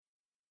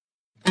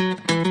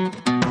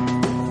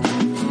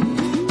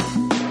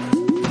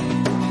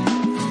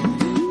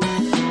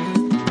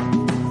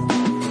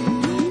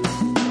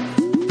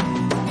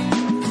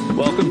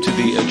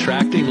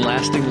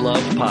Lasting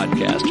Love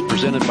podcast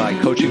presented by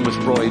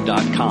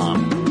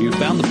coachingwithroy.com. You've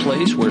found the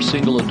place where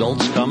single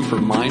adults come for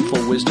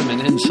mindful wisdom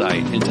and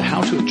insight into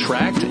how to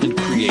attract and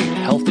create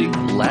healthy,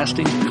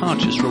 lasting,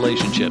 conscious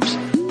relationships.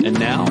 And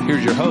now,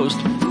 here's your host,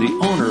 the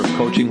owner of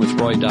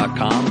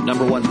coachingwithroy.com,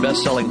 #1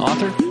 best-selling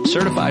author,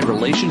 certified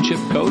relationship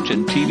coach,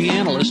 and TV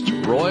analyst,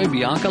 Roy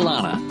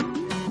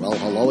Biancalana. Well,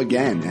 hello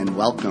again, and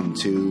welcome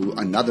to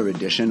another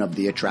edition of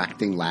the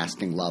Attracting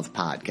Lasting Love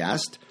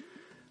podcast.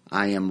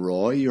 I am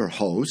Roy, your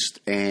host,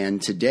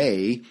 and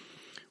today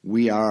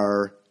we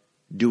are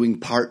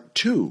doing part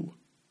 2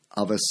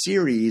 of a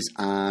series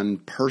on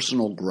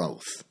personal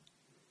growth.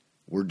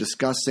 We're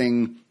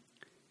discussing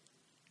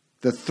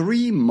the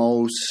 3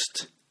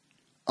 most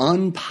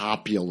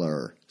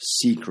unpopular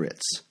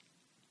secrets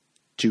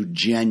to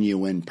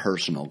genuine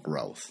personal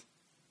growth.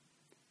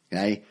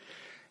 Okay?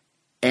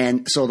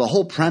 And so the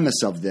whole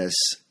premise of this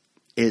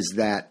is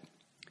that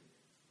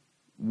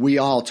we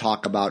all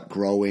talk about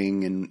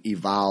growing and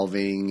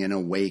evolving and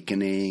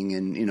awakening.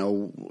 And, you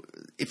know,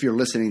 if you're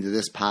listening to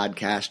this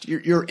podcast,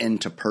 you're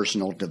into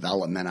personal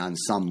development on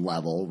some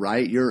level,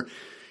 right? You're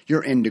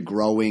into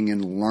growing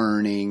and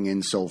learning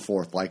and so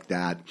forth like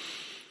that.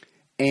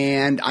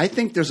 And I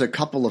think there's a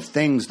couple of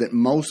things that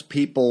most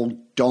people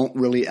don't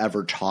really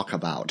ever talk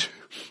about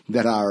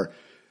that are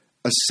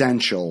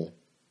essential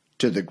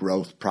to the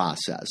growth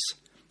process.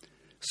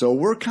 So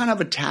we're kind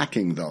of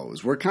attacking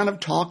those. We're kind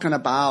of talking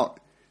about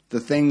the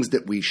things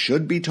that we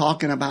should be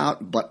talking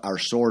about but are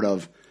sort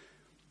of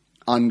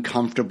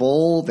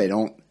uncomfortable. They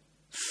don't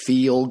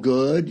feel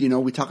good. You know,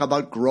 we talk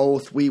about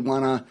growth. We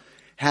want to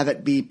have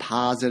it be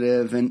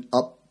positive and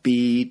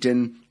upbeat,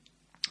 and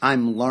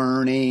I'm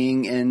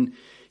learning, and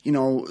you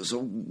know,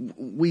 so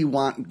we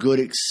want good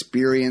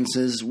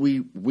experiences.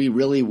 We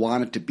really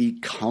want it to be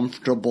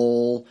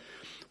comfortable.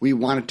 We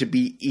want it to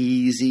be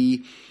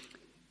easy.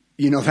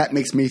 You know, that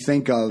makes me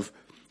think of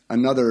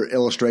another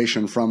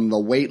illustration from the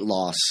weight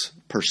loss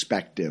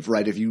perspective,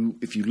 right? If you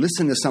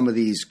listen to some of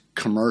these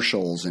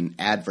commercials and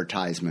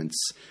advertisements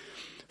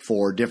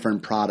for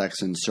different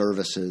products and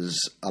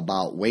services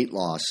about weight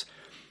loss,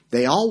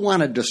 they all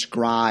want to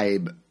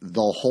describe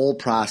the whole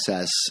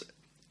process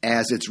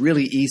as it's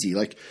really easy.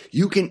 Like,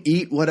 you can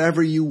eat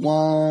whatever you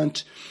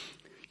want.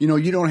 You know,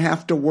 you don't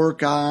have to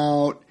work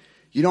out.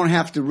 You don't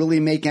have to really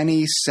make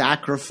any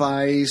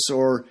sacrifice,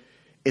 or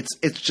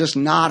it's just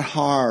not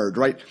hard,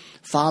 right?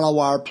 Follow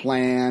our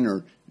plan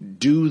or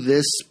do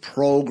this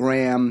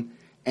program,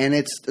 and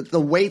the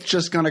weight's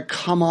just going to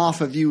come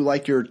off of you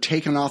like you're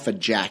taking off a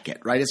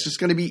jacket, right? It's just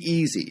going to be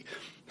easy.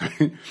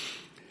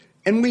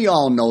 And we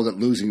all know that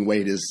losing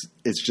weight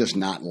it's just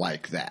not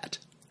like that,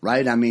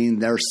 right? I mean,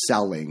 they're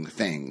selling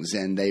things,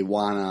 and they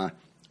want to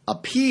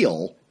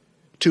appeal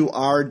to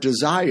our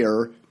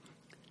desire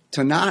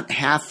to not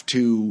have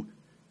to,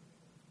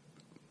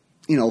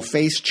 you know,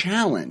 face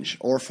challenge,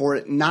 or for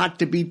it not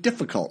to be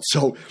difficult.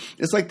 So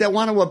it's like they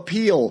want to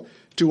appeal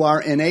to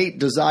our innate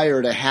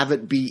desire to have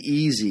it be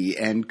easy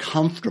and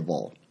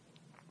comfortable.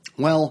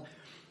 Well,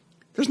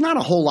 there's not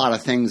a whole lot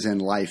of things in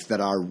life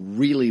that are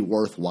really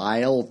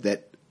worthwhile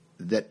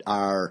that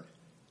are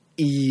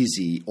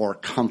easy or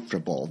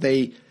comfortable.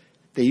 They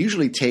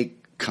usually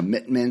take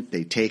commitment.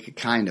 They take a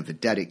kind of a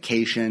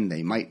dedication.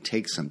 They might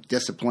take some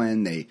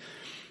discipline.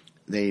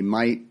 They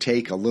might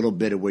take a little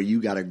bit of where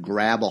you got to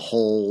grab a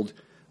hold,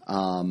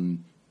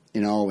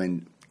 you know,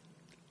 and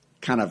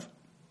kind of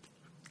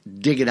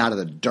dig it out of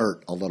the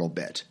dirt a little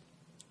bit,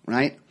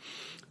 right?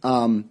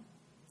 I'm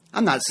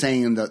not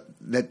saying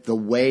that the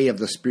way of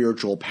the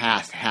spiritual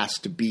path has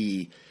to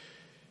be,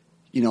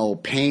 you know,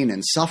 pain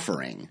and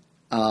suffering.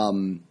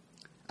 And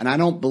I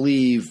don't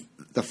believe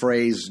the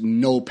phrase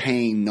no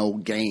pain, no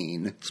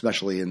gain,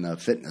 especially in the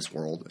fitness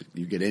world.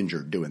 You get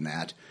injured doing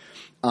that.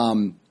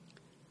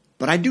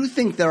 But I do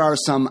think there are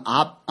some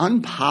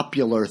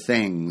unpopular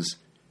things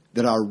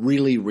that are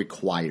really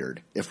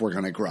required if we're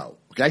going to grow,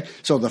 okay?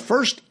 So the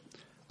first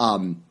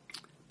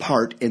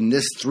part in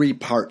this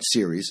 3-part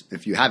series,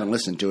 if you haven't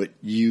listened to it,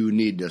 you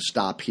need to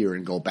stop here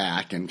and go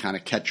back and kind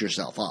of catch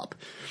yourself up.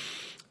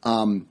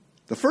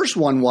 The first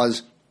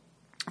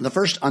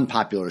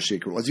unpopular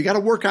secret was you got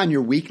to work on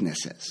your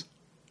weaknesses,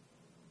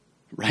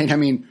 right? I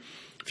mean,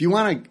 if you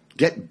want to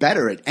get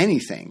better at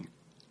anything,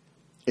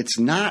 it's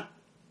not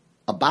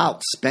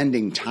about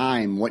spending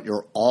time what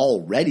you're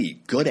already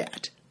good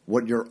at,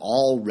 what you're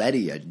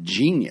already a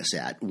genius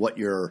at,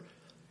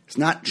 it's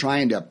not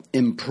trying to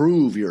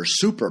improve your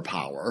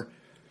superpower.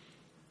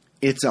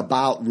 It's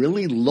about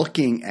really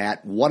looking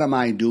at, what am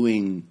I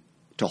doing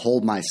to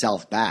hold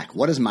myself back?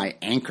 What is my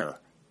anchor?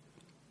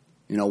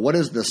 You know, what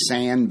is the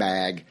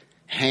sandbag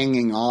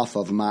hanging off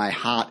of my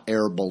hot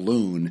air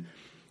balloon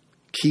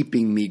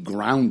keeping me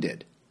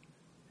grounded,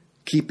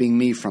 keeping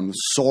me from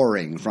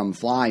soaring, from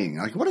flying?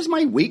 Like, what is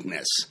my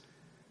weakness?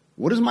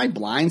 What is my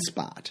blind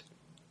spot?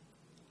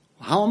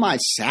 How am I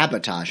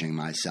sabotaging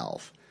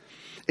myself?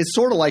 It's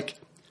sort of like,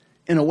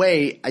 in a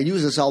way, I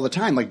use this all the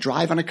time, like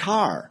driving a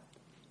car.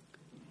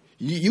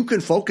 You can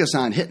focus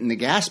on hitting the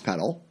gas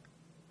pedal,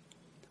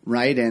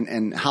 right,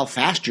 and how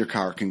fast your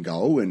car can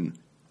go and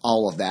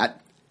all of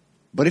that.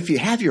 But if you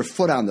have your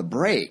foot on the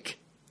brake,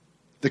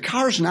 the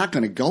car's not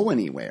going to go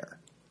anywhere.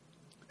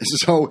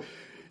 So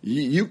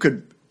you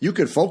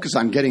could focus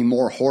on getting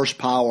more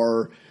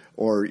horsepower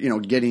or,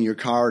 getting your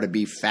car to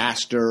be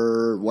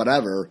faster,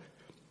 whatever.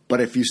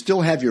 But if you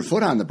still have your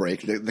foot on the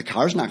brake, the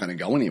car's not going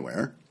to go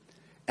anywhere.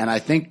 And I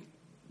think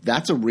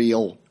that's a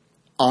real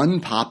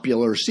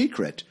unpopular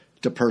secret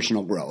to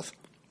personal growth.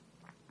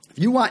 If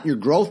you want your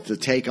growth to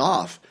take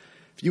off,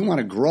 if you want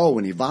to grow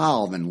and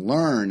evolve and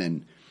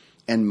learn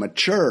and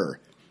mature,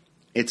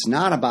 it's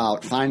not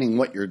about finding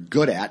what you're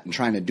good at and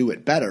trying to do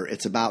it better.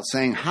 It's about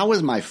saying, how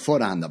is my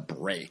foot on the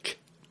brake?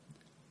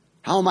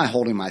 How am I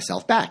holding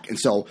myself back? And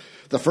so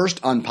the first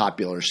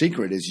unpopular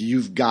secret is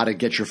you've got to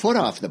get your foot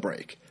off the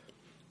brake.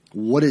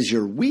 What is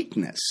your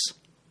weakness?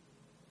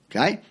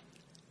 Okay?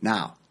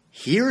 Now,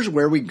 here's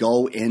where we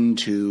go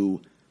into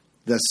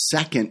the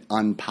second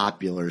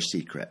unpopular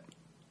secret.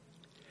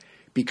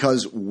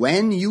 Because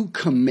when you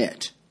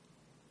commit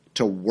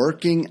to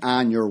working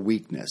on your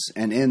weakness,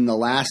 and in the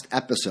last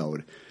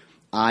episode,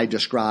 I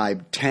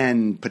described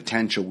 10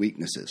 potential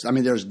weaknesses. I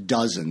mean, there's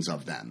dozens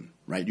of them,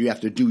 right? You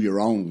have to do your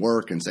own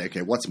work and say,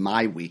 okay, what's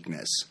my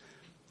weakness?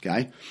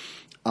 Okay?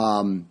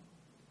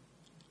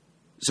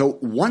 So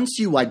once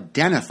you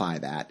identify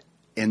that,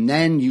 and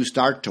then you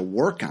start to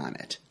work on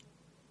it,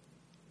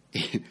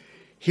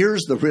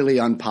 here's the really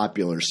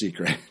unpopular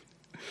secret.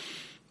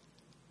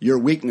 Your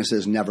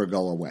weaknesses never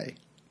go away.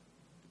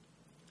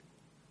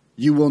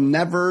 You will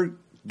never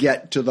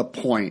get to the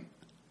point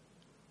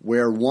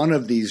where one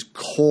of these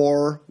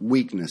core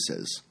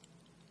weaknesses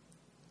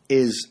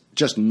is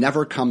just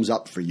never comes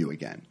up for you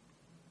again.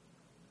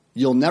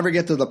 You'll never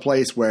get to the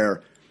place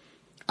where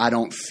I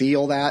don't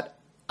feel that,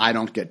 I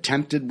don't get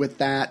tempted with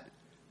that,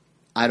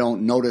 I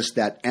don't notice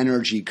that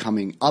energy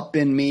coming up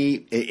in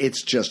me.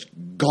 It's just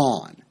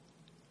gone.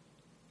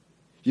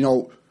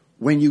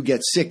 When you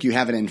get sick, you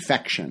have an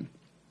infection.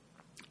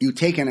 You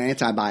take an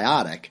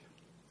antibiotic,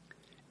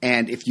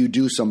 and if you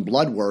do some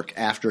blood work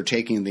after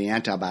taking the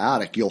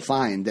antibiotic, you'll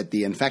find that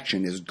the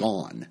infection is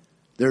gone.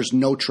 There's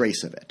no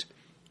trace of it,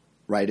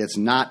 right? It's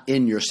not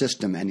in your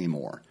system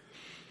anymore.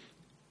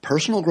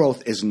 Personal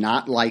growth is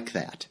not like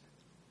that.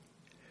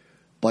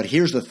 But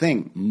here's the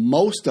thing.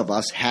 Most of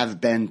us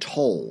have been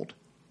told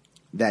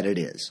that it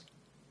is.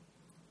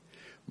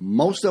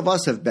 Most of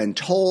us have been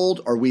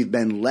told, or we've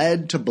been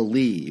led to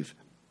believe,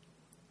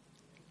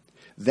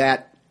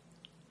 that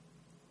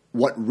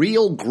what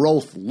real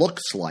growth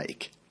looks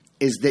like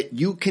is that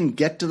you can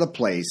get to the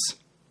place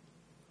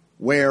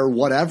where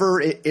whatever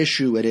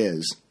issue it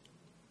is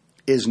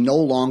no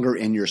longer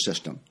in your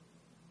system.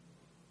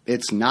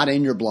 It's not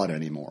in your blood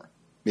anymore.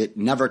 It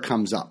never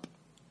comes up.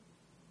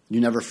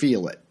 You never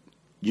feel it.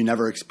 You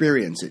never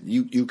experience it.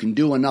 You can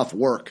do enough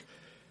work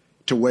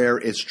to where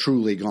it's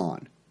truly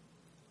gone.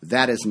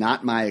 That is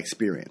not my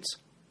experience.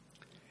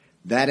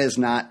 That is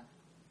not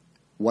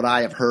what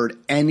I have heard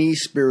any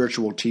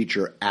spiritual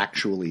teacher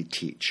actually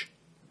teach.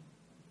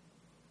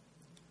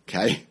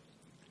 Okay?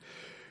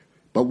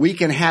 But we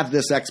can have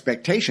this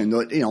expectation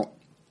that,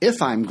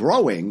 if I'm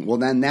growing, well,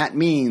 then that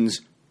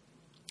means,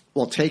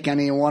 well, take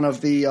any one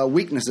of the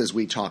weaknesses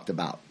we talked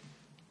about.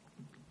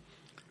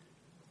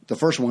 The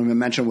first one we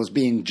mentioned was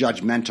being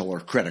judgmental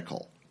or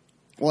critical.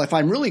 Well, if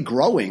I'm really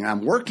growing,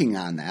 I'm working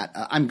on that,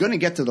 I'm going to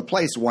get to the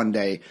place one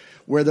day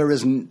where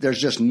there's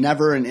just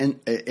never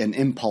an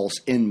impulse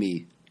in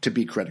me to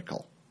be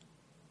critical.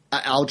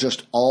 I'll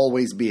just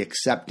always be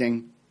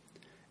accepting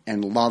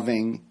and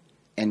loving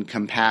and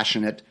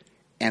compassionate,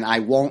 and I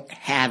won't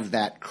have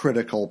that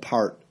critical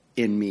part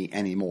in me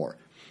anymore.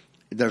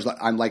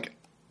 I'm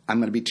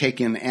going to be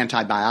taking an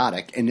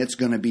antibiotic, and it's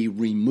going to be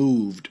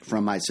removed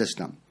from my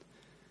system.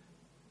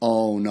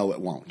 Oh, no, it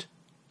won't.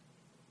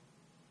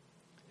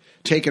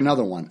 Take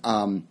another one.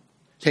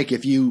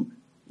 If you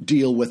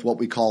deal with what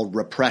we call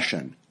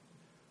repression,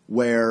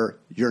 where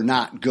you're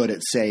not good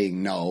at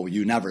saying no,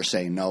 you never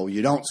say no,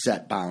 you don't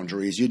set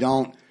boundaries, you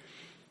don't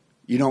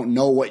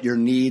know what your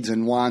needs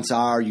and wants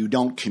are, you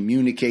don't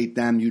communicate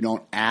them, you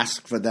don't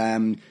ask for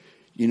them,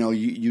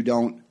 you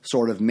don't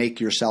sort of make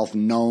yourself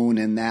known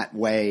in that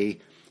way.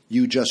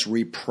 You just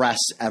repress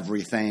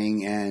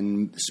everything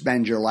and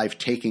spend your life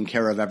taking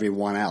care of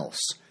everyone else.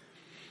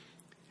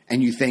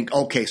 And you think,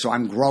 okay, so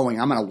I'm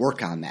growing. I'm going to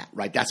work on that,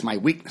 right? That's my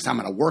weakness. I'm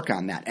going to work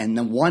on that. And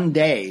then one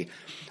day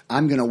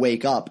I'm going to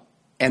wake up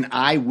and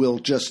I will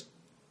just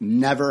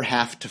never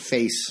have to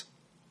face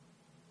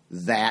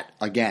that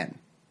again.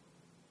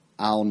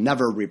 I'll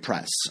never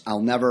repress.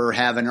 I'll never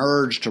have an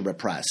urge to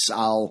repress.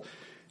 I'll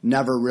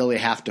never really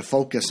have to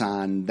focus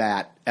on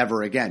that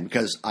ever again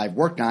because I've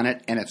worked on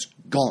it and it's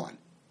gone,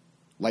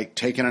 like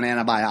taking an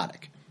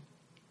antibiotic.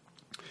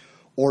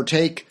 Or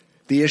take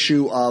the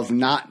issue of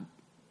not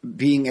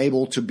being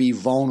able to be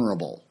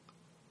vulnerable,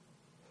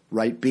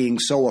 right? Being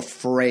so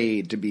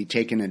afraid to be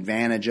taken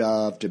advantage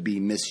of, to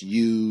be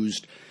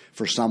misused,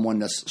 for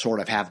someone to sort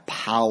of have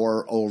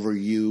power over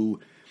you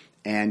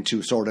and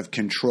to sort of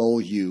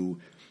control you,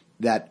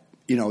 that,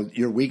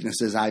 your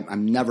weakness is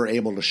I'm never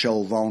able to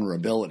show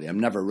vulnerability. I'm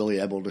never really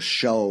able to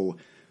show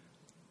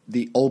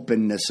the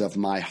openness of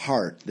my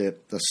heart,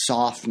 the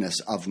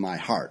softness of my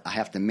heart. I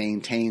have to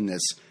maintain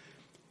this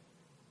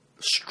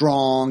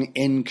strong,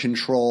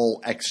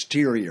 in-control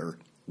exterior,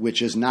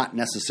 which is not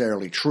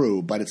necessarily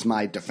true, but it's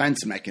my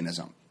defense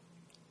mechanism,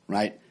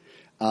 right?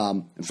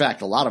 In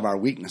fact, a lot of our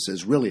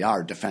weaknesses really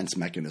are defense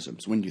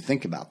mechanisms when you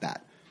think about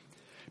that.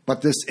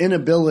 But this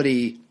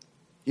inability,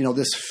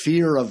 this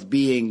fear of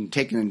being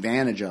taken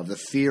advantage of, the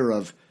fear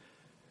of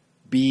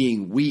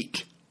being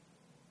weak,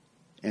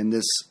 and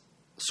this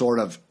sort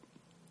of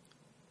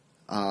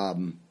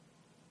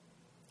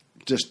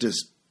just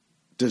this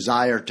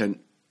desire to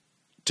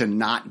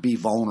not be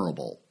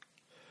vulnerable.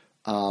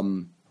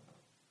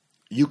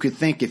 You could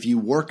think if you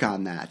work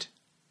on that,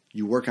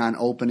 you work on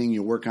opening,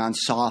 you work on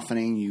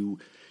softening,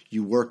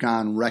 you work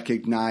on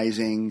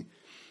recognizing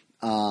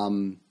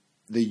the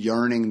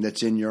yearning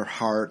that's in your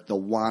heart, the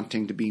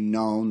wanting to be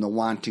known, the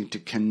wanting to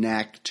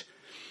connect,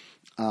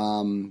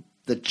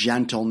 the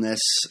gentleness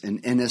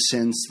and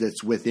innocence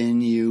that's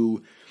within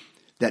you,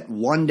 that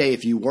one day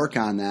if you work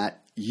on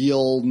that,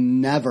 you'll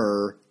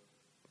never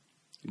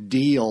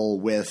deal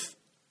with,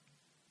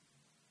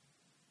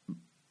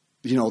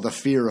 the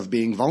fear of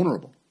being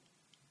vulnerable.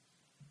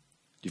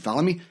 Do you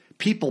follow me?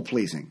 People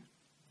pleasing.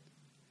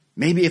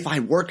 Maybe if I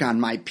work on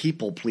my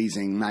people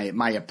pleasing,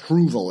 my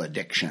approval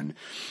addiction,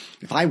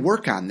 if I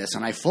work on this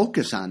and I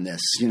focus on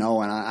this, and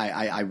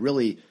I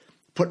really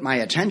put my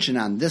attention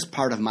on this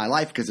part of my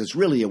life because it's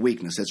really a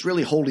weakness. It's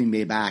really holding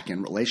me back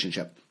in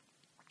relationship.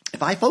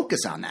 If I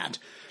focus on that,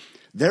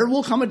 there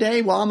will come a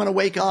day where I'm going to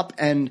wake up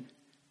and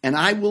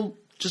I will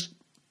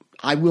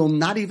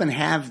not even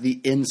have the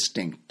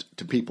instinct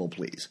to people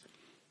please.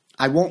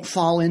 I won't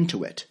fall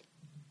into it.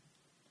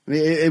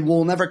 It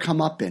will never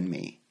come up in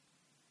me.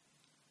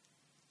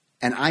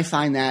 And I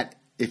find that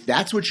if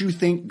that's what you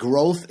think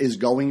growth is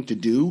going to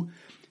do,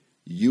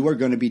 you are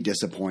going to be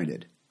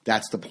disappointed.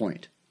 That's the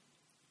point.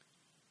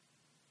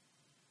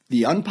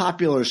 The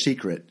unpopular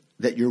secret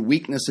that your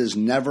weaknesses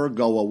never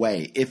go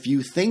away, if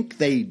you think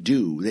they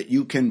do, that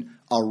you can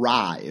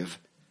arrive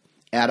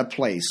at a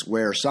place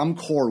where some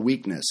core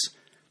weakness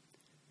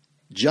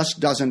just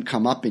doesn't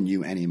come up in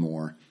you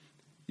anymore,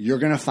 you're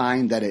going to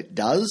find that it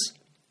does.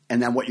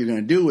 And then what you're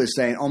going to do is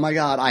say, oh my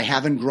God, I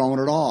haven't grown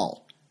at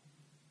all.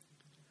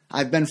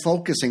 I've been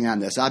focusing on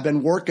this. I've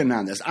been working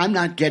on this. I'm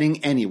not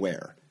getting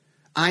anywhere.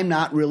 I'm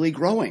not really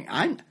growing.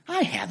 I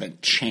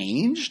haven't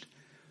changed.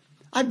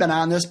 I've been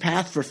on this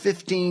path for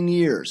 15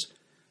 years.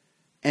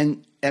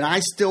 And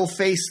I still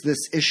face this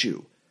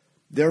issue.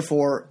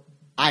 Therefore,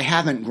 I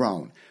haven't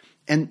grown.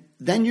 And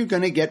then you're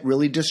going to get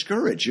really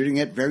discouraged. You're going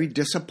to get very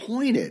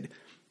disappointed.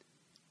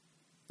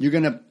 You're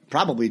going to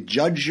probably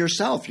judge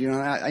yourself.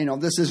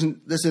 This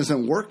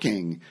isn't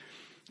working.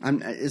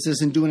 This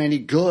isn't doing any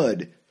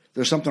good.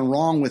 There's something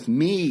wrong with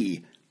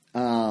me.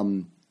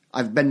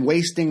 I've been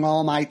wasting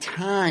all my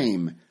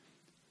time.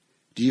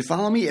 Do you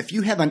follow me? If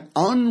you have an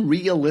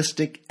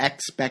unrealistic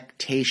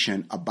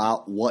expectation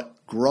about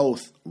what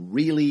growth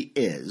really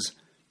is,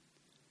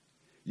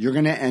 you're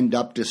going to end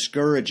up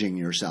discouraging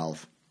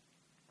yourself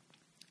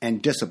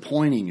and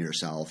disappointing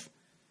yourself,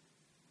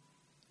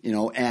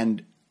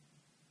 and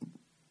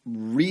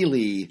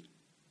really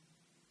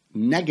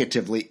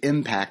negatively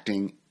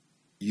impacting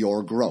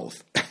your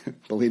growth,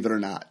 believe it or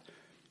not.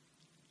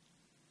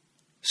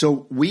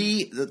 So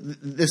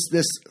this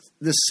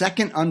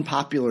second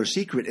unpopular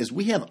secret is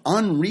we have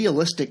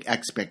unrealistic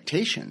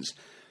expectations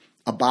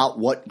about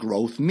what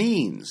growth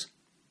means.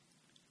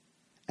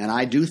 And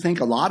I do think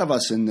a lot of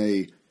us in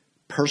the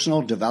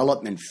personal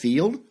development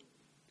field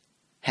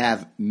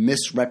have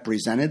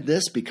misrepresented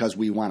this because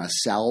we want to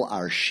sell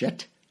our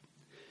shit.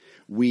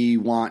 We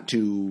want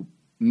to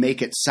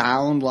make it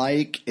sound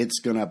like it's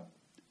going to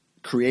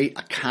create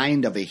a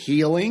kind of a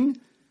healing,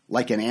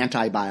 like an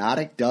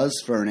antibiotic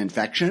does for an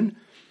infection.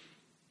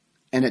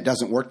 And it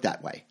doesn't work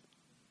that way.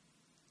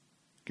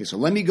 Okay, so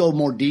let me go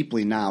more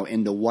deeply now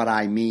into what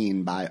I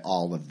mean by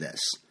all of this.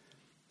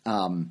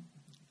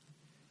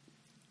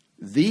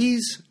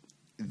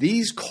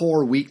 These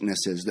core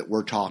weaknesses that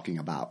we're talking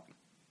about,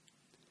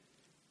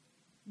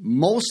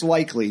 most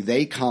likely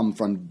they come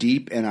from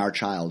deep in our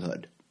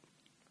childhood.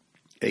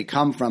 They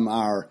come from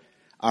our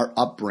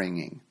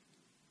upbringing.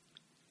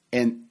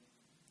 And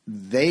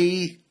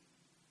they're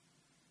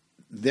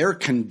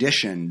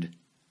conditioned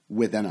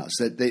within us.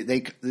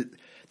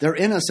 They're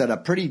in us at a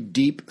pretty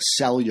deep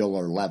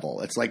cellular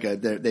level. It's like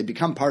they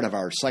become part of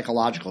our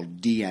psychological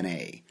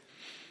DNA,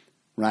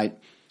 right?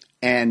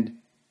 And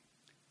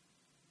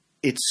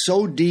it's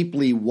so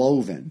deeply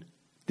woven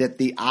that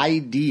the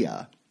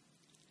idea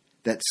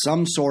that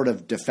some sort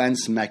of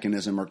defense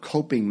mechanism or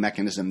coping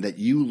mechanism that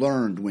you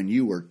learned when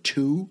you were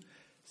 2,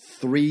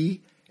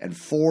 3, and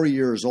 4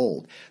 years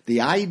old,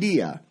 the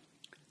idea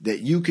that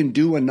you can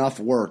do enough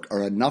work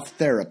or enough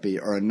therapy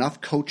or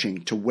enough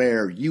coaching to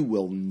where you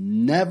will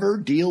never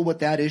deal with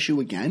that issue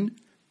again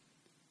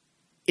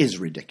is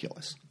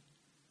ridiculous.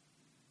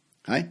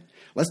 Okay?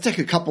 Let's take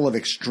a couple of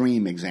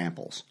extreme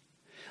examples.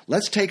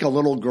 Let's take a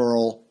little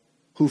girl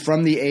who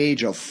from the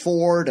age of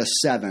 4 to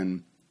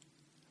 7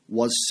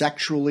 was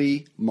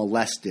sexually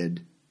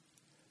molested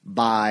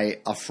by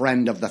a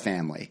friend of the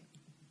family.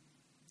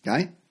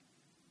 Okay?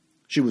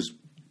 She was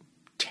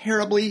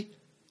terribly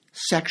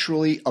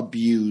sexually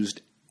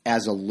abused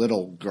as a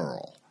little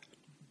girl.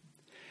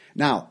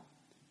 Now,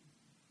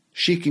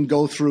 she can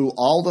go through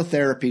all the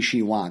therapy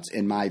she wants,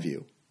 in my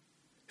view.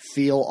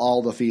 Feel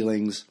all the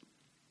feelings,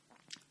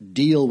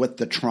 deal with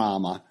the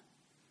trauma,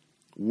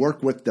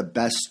 work with the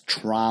best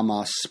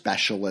trauma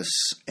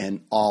specialists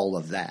and all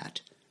of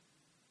that.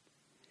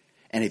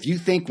 And if you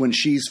think when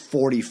she's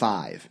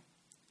 45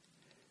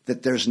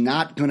 that there's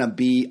not going to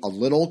be a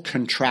little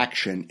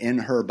contraction in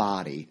her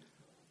body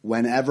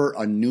whenever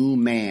a new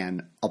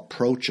man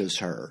approaches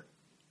her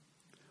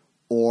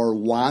or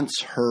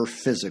wants her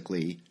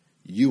physically,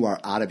 you are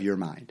out of your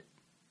mind.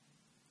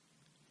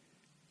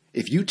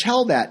 If you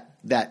tell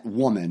that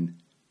woman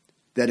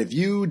that if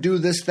you do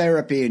this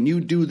therapy and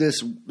you do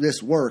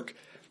this work,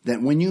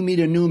 that when you meet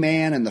a new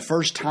man and the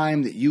first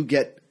time that you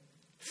get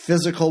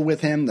physical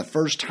with him, the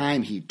first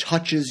time he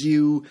touches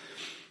you,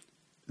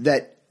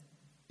 that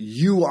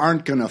you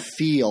aren't going to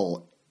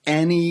feel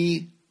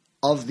any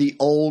of the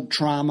old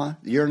trauma.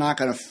 You're not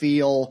going to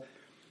feel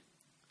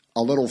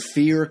a little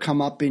fear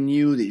come up in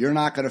you, that you're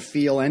not going to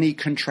feel any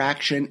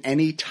contraction,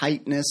 any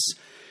tightness,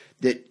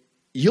 that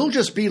you'll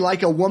just be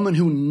like a woman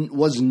who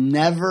was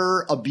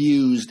never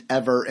abused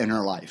ever in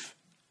her life.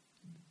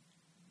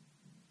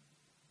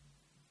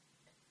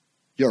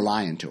 You're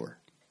lying to her.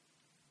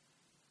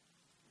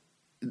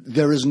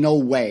 There is no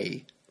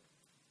way,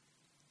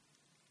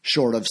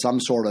 short of some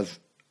sort of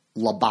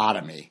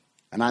lobotomy,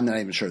 and I'm not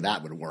even sure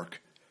that would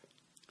work.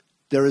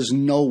 There is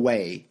no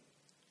way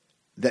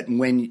that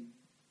when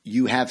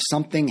you have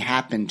something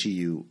happen to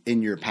you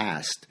in your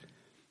past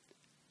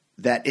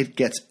that it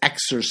gets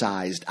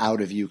exorcised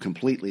out of you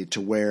completely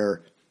to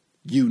where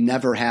you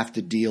never have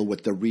to deal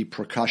with the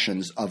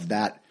repercussions of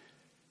that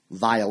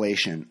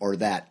violation or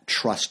that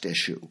trust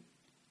issue.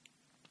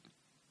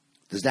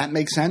 Does that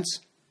make sense?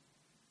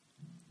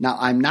 Now,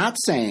 I'm not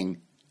saying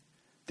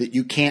that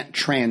you can't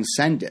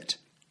transcend it.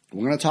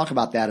 We're going to talk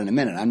about that in a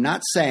minute. I'm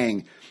not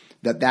saying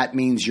that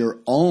means you're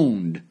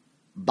owned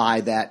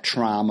by that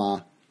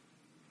trauma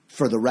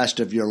for the rest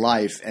of your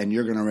life and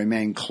you're going to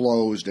remain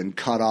closed and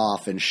cut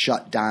off and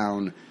shut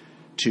down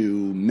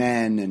to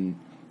men and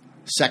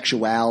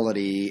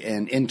sexuality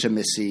and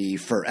intimacy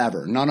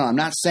forever. No, I'm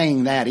not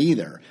saying that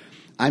either.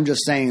 I'm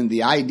just saying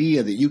the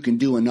idea that you can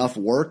do enough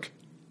work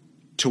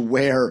to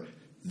where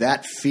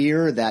that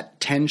fear, that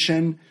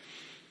tension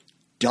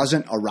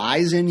doesn't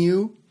arise in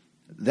you,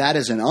 that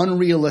is an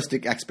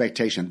unrealistic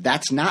expectation.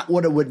 That's not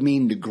what it would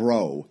mean to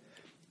grow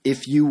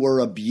if you were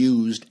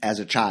abused as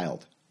a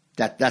child.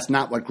 That's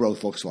not what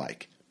growth looks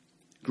like.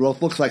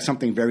 Growth looks like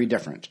something very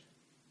different.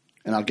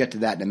 And I'll get to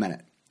that in a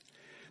minute.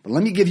 But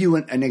let me give you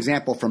an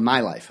example from my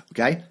life,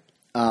 okay?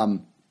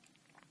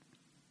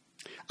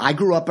 I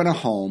grew up in a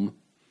home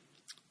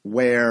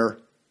where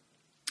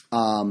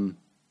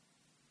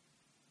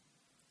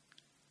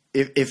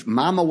if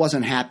mama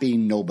wasn't happy,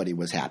 nobody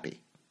was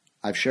happy.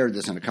 I've shared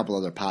this in a couple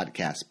other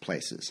podcast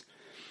places.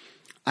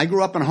 I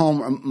grew up in a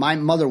home, my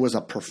mother was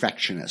a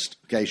perfectionist,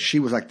 okay? She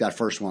was like that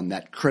first one,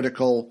 that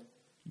critical,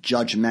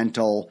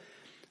 judgmental,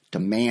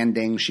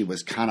 demanding. She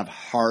was kind of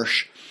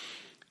harsh.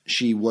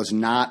 She was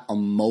not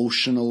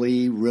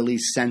emotionally really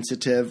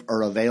sensitive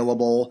or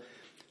available.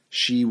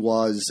 She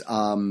was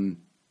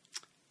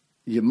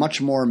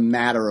much more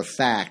matter of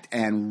fact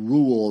and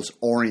rules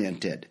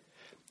oriented.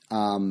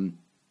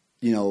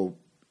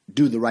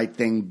 Do the right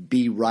thing,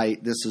 be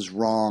right, this is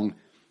wrong,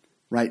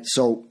 right?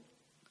 So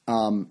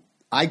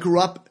I grew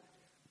up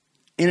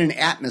in an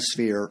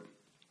atmosphere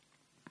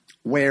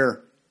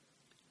where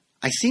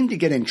I seemed to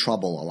get in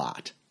trouble a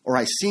lot, or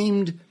I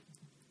seemed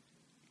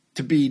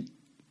to be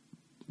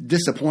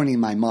disappointing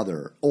my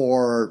mother,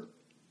 or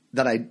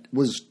that I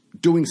was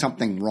doing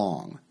something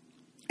wrong.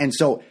 And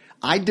so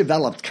I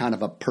developed kind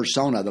of a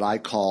persona that I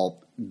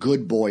call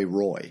Good Boy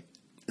Roy.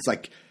 It's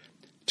like,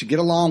 to get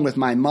along with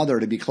my mother,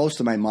 to be close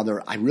to my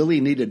mother, I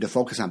really needed to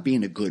focus on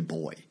being a good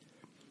boy.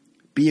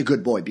 Be a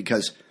good boy,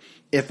 because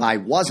if I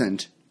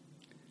wasn't,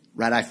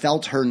 right, I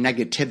felt her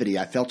negativity.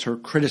 I felt her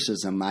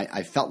criticism.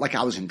 I felt like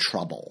I was in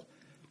trouble.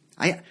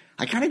 I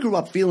kind of grew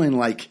up feeling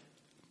like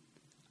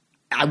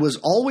I was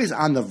always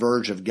on the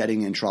verge of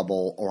getting in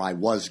trouble, or I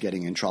was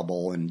getting in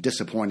trouble and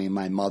disappointing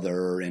my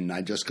mother, and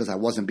because I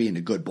wasn't being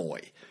a good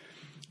boy,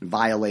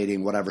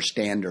 violating whatever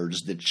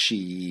standards that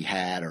she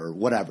had or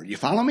whatever. You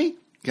follow me?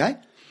 Okay?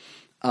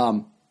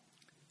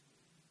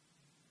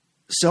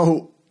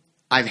 So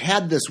I've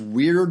had this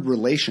weird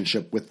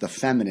relationship with the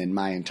feminine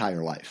my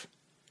entire life.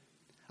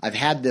 I've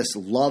had this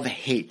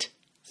love-hate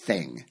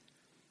thing.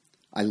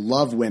 I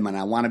love women.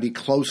 I want to be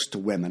close to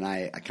women.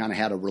 I kind of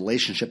had a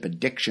relationship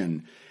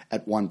addiction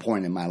at one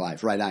point in my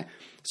life, right?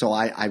 So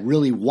I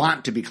really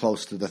want to be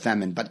close to the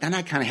feminine, but then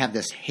I kind of have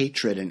this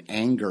hatred and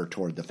anger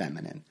toward the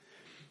feminine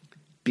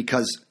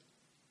because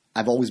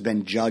I've always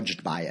been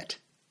judged by it.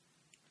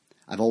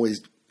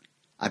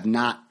 I've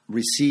not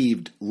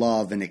received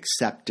love and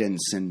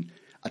acceptance, and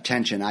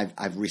attention,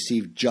 I've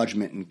received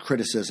judgment and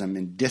criticism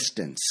and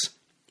distance.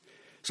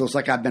 So it's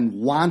like I've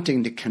been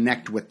wanting to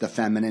connect with the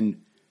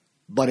feminine,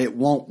 but it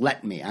won't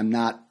let me. I'm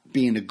not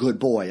being a good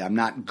boy. I'm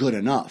not good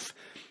enough.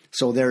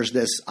 So there's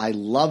this, I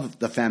love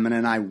the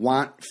feminine, I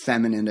want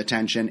feminine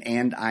attention,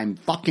 and I'm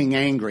fucking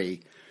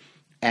angry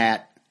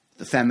at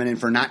the feminine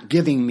for not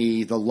giving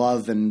me the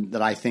love and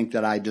that I think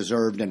that I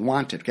deserved and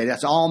wanted. Okay,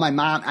 that's all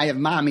I have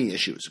mommy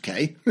issues,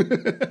 okay?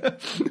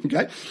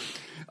 Okay?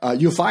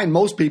 You'll find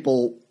most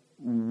people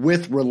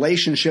with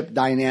relationship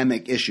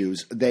dynamic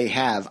issues, they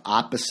have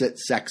opposite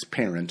sex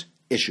parent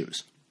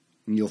issues.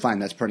 And you'll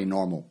find that's pretty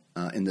normal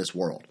in this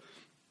world.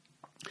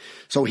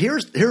 So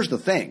here's the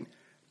thing.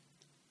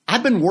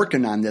 I've been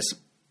working on this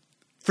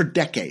for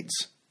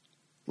decades.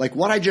 Like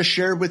what I just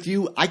shared with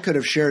you, I could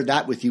have shared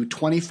that with you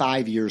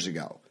 25 years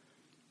ago.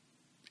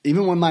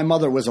 Even when my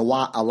mother was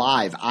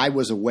alive, I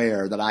was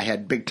aware that I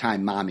had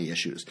big-time mommy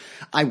issues.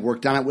 I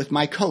worked on it with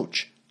my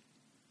coach.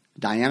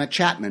 Diana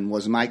Chapman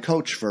was my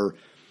coach for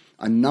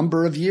a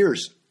number of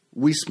years.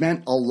 We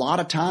spent a lot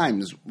of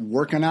times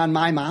working on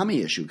my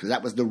mommy issue because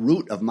that was the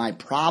root of my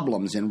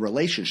problems in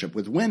relationship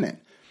with women,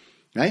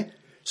 right?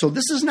 So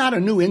this is not a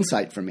new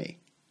insight for me.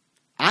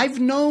 I've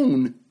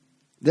known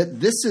that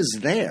this is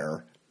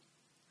there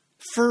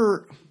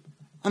for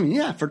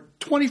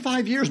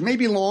 25 years,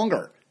 maybe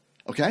longer,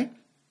 okay?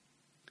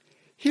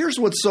 Here's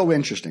what's so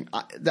interesting.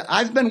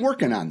 I've been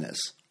working on this.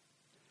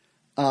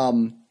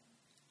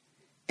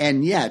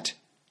 And yet,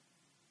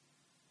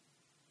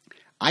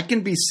 I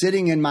can be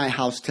sitting in my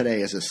house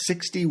today as a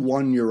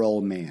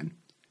 61-year-old man.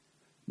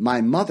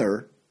 My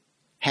mother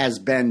has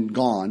been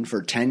gone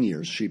for 10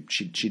 years. She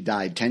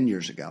died 10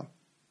 years ago.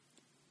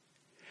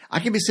 I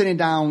can be sitting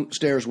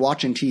downstairs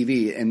watching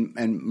TV,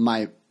 and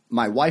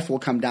my wife will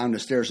come down the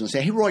stairs and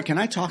say, "Hey, Roy, can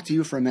I talk to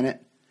you for a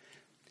minute?"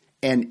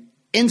 And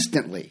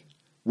instantly,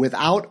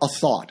 without a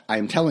thought, I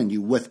am telling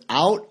you,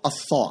 without a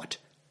thought,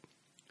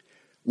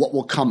 what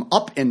will come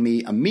up in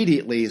me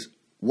immediately is,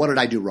 what did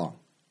I do wrong?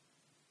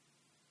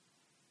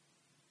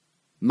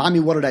 Mommy,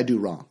 what did I do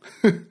wrong?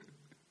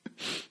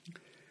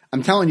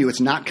 I'm telling you,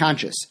 it's not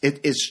conscious.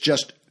 It's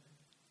just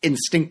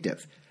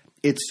instinctive.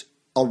 It's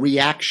a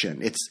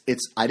reaction.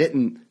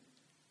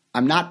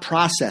 I'm not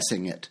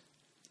processing it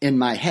in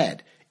my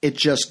head. It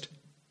just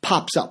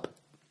pops up.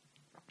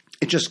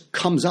 It just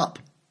comes up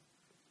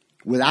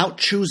without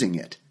choosing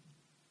it.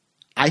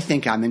 I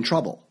think I'm in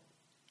trouble.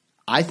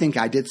 I think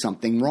I did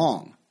something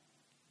wrong.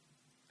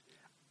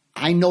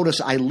 I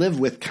notice I live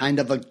with kind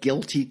of a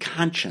guilty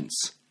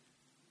conscience.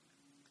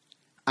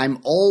 I'm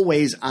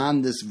always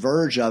on this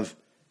verge of,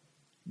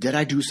 did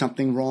I do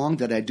something wrong?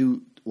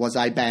 Was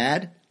I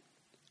bad?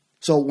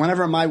 So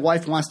whenever my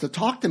wife wants to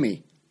talk to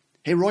me,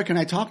 "Hey, Roy, can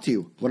I talk to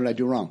you? What did I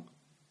do wrong?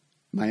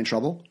 Am I in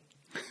trouble?"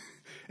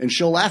 And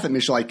she'll laugh at me.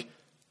 She's like,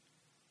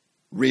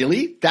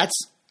 "Really?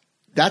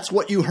 That's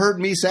what you heard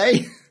me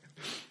say?"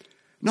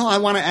 "No, I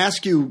want to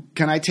ask you,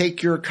 can I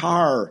take your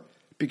car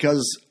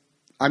because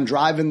I'm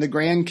driving the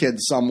grandkids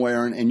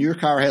somewhere and your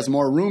car has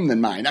more room than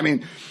mine?" I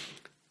mean,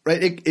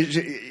 right?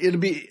 It'll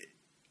be,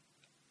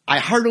 I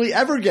hardly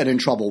ever get in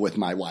trouble with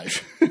my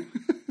wife.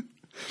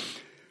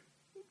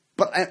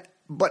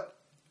 But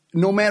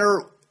no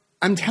matter,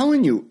 I'm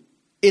telling you,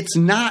 it's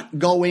not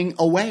going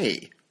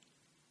away.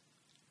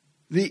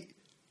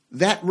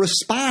 That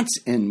response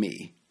in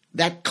me,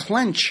 that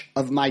clench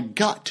of my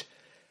gut,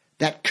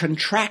 that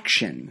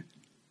contraction,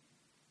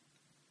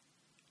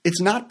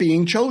 it's not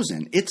being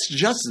chosen. It's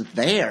just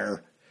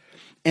there.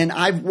 And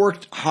I've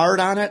worked hard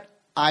on it.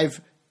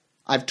 I've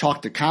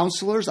talked to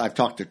counselors. I've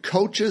talked to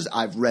coaches.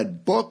 I've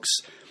read books.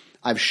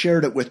 I've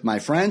shared it with my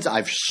friends.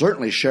 I've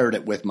certainly shared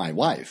it with my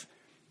wife.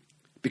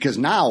 Because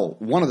now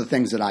one of the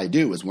things that I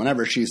do is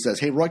whenever she says,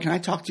 "Hey, Roy, can I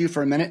talk to you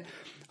for a minute?"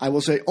 I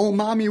will say, "Oh,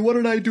 Mommy, what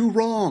did I do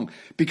wrong?"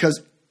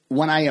 Because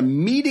when I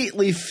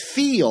immediately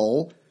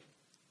feel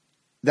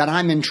that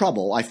I'm in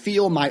trouble, I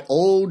feel my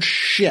old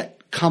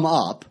shit come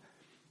up,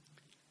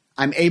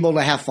 I'm able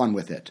to have fun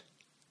with it.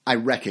 I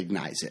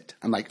recognize it.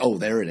 I'm like, oh,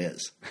 there it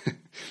is.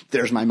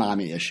 There's my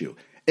mommy issue.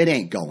 It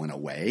ain't going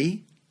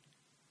away.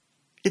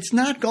 It's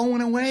not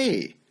going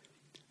away.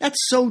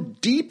 That's so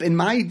deep in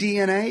my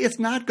DNA, it's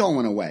not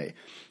going away.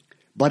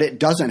 But it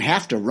doesn't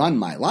have to run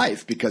my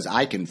life because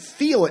I can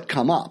feel it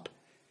come up.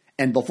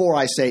 And before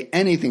I say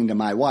anything to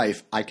my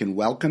wife, I can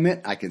welcome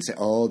it. I can say,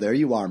 "Oh, there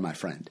you are, my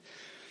friend.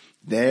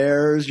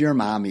 There's your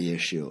mommy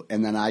issue."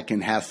 And then I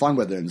can have fun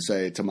with it and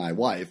say to my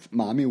wife,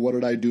 "Mommy, what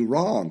did I do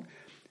wrong?"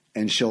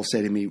 And she'll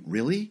say to me,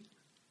 "Really?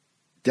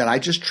 Did I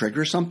just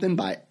trigger something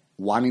by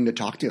wanting to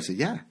talk to you?" I say,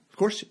 "Yeah, of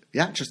course.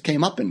 Yeah, it just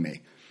came up in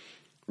me."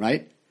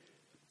 Right?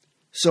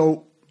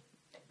 So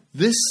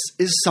this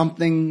is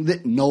something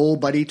that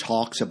nobody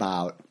talks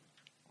about.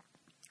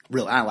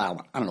 Really, I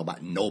don't know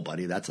about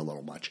nobody. That's a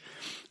little much.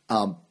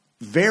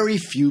 Very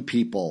few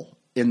people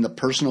in the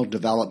personal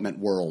development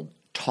world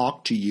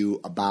talk to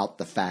you about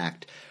the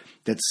fact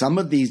that some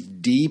of these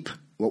deep,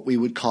 what we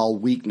would call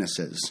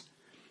weaknesses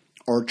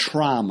or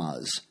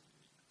traumas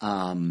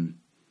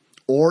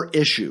or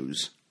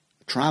issues,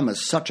 trauma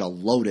is such a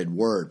loaded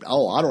word.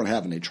 Oh, I don't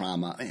have any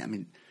trauma. I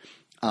mean,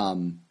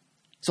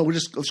 so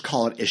let's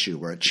call it issue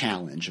or a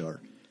challenge,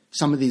 or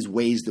some of these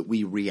ways that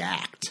we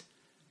react,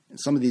 and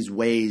some of these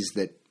ways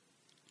that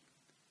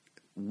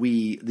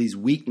these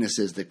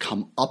weaknesses that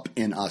come up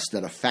in us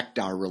that affect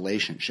our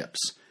relationships.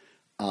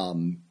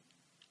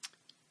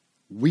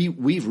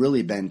 We've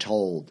really been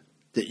told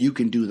that you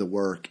can do the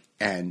work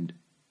and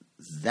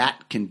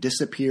that can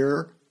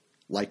disappear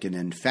like an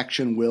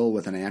infection will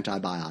with an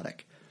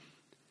antibiotic.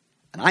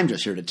 And I'm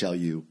just here to tell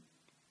you,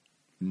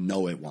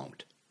 no, it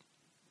won't.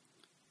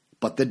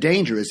 But the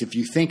danger is if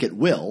you think it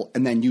will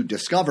and then you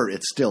discover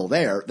it's still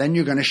there, then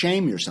you're going to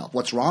shame yourself.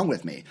 What's wrong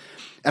with me?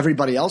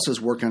 Everybody else is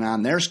working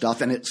on their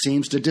stuff and it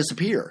seems to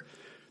disappear.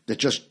 It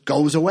just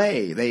goes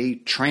away. They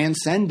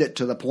transcend it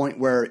to the point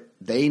where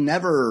they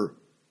never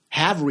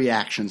have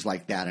reactions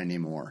like that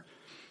anymore.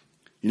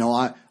 You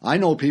know, I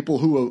know people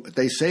who,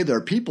 they say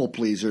they're people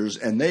pleasers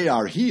and they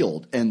are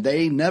healed and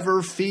they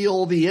never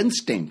feel the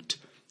instinct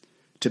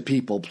to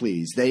people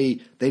please. They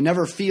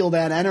never feel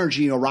that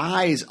energy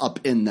arise up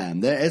in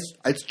them.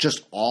 It's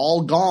just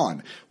all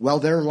gone. Well,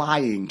 they're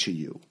lying to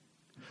you.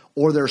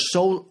 Or they're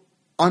so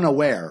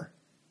unaware,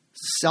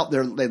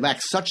 they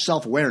lack such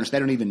self-awareness they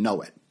don't even know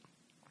it.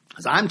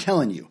 Because I'm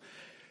telling you,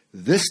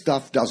 this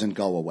stuff doesn't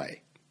go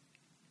away.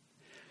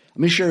 Let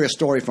me share a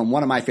story from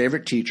one of my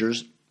favorite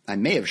teachers. I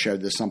may have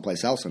shared this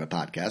someplace else in a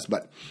podcast,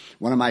 but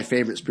one of my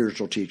favorite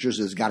spiritual teachers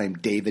is a guy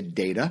named David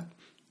Data.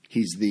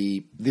 He's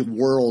the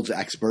world's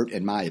expert,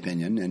 in my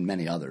opinion, and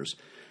many others,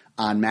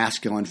 on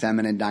masculine,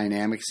 feminine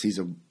dynamics. He's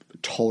a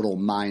total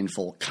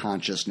mindful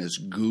consciousness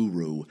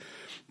guru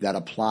that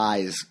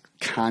applies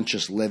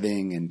conscious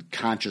living and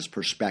conscious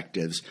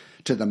perspectives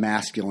to the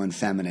masculine,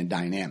 feminine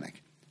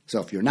dynamic.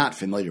 So if you're not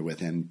familiar with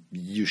him,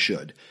 you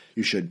should.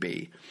 You should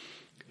be.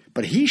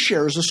 But he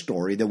shares a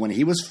story that when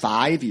he was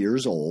 5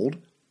 years old,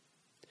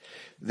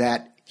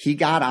 that he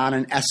got on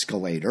an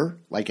escalator,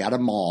 like at a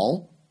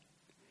mall,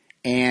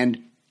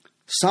 and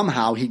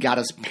somehow he got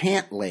his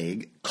pant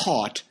leg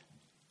caught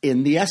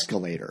in the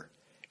escalator,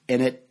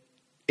 and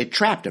it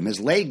trapped him. His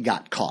leg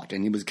got caught,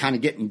 and he was kind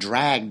of getting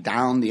dragged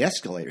down the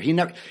escalator. He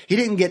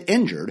didn't get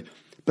injured,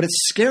 but it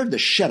scared the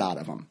shit out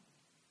of him.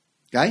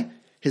 Okay?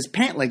 His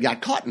pant leg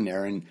got caught in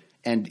there,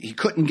 and he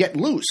couldn't get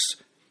loose,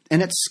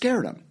 and it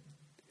scared him.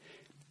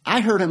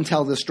 I heard him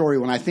tell this story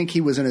when I think he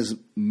was in his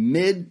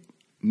mid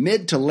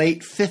to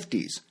late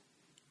 50s,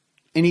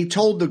 and he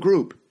told the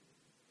group,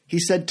 he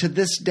said, to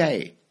this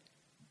day,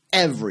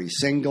 every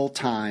single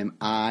time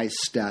I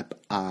step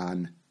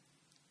on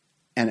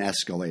an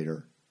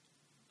escalator,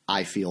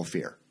 I feel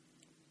fear.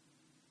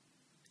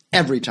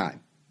 Every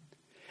time.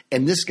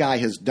 And this guy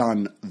has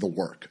done the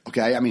work,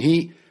 okay? I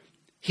mean,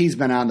 he's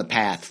been on the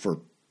path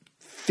for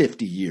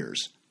 50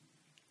 years.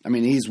 I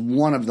mean, he's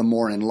one of the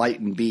more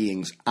enlightened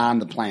beings on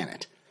the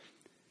planet.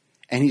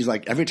 And he's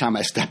like, every time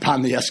I step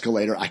on the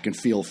escalator, I can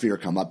feel fear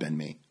come up in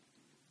me.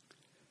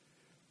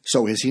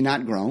 So has he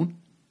not grown?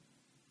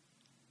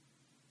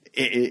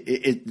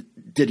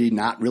 Did he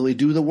not really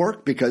do the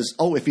work? Because,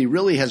 if he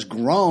really has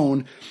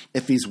grown,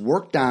 if he's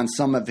worked on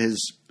some of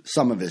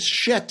his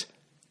shit,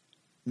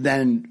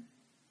 then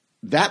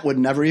that would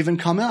never even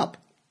come up.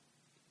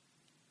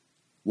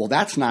 Well,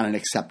 that's not an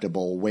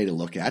acceptable way to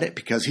look at it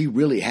because he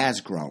really has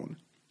grown.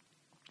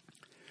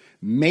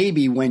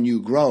 Maybe when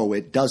you grow,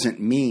 it doesn't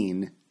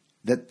mean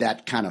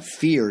that kind of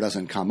fear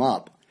doesn't come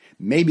up.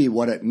 Maybe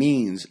what it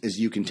means is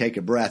you can take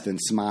a breath and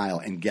smile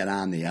and get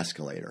on the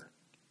escalator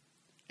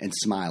and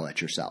smile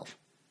at yourself.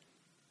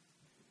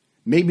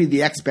 Maybe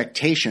the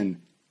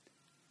expectation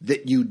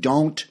that you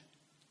don't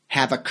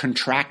have a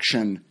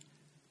contraction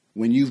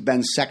when you've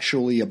been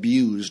sexually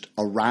abused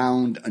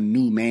around a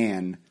new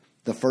man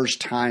the first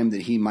time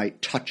that he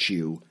might touch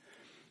you,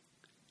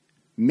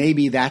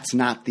 maybe that's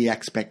not the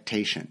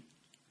expectation.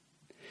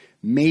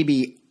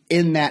 Maybe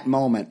in that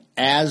moment,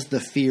 as the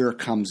fear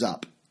comes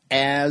up,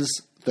 as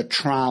the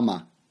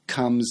trauma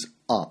comes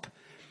up,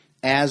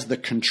 as the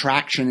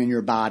contraction in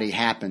your body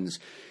happens,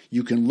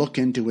 you can look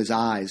into his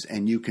eyes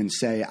and you can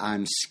say,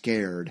 I'm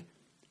scared,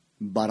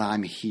 but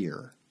I'm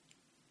here.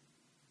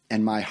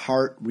 And my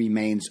heart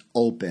remains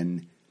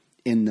open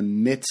in the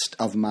midst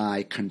of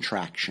my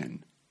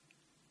contraction.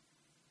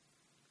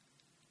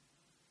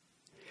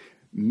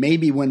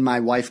 Maybe when my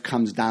wife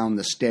comes down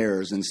the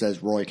stairs and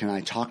says, Roy, can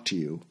I talk to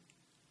you?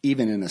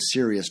 Even in a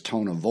serious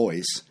tone of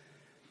voice,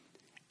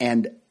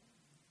 and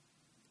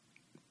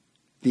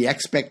the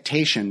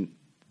expectation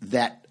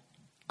that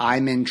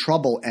I'm in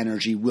trouble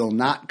energy will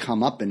not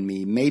come up in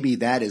me, maybe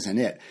that isn't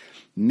it.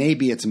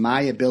 Maybe it's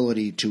my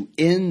ability to,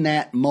 in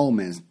that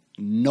moment,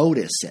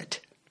 notice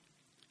it,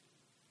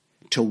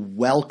 to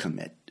welcome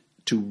it,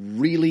 to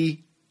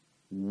really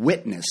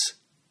witness,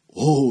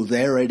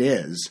 there it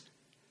is,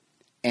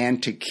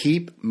 and to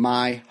keep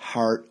my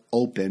heart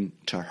open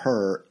to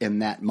her in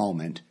that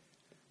moment,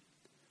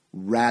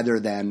 rather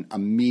than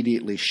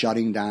immediately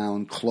shutting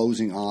down,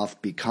 closing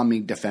off,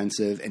 becoming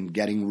defensive, and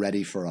getting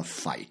ready for a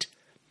fight.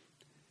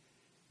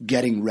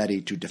 Getting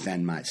ready to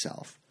defend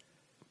myself.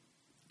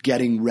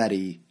 Getting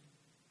ready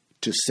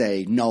to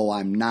say, no,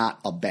 I'm not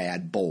a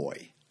bad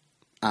boy.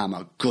 I'm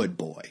a good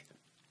boy.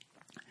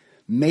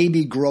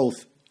 Maybe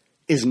growth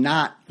is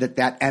not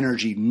that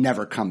energy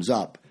never comes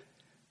up,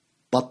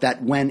 but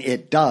that when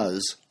it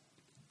does,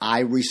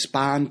 I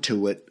respond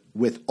to it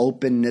with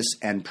openness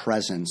and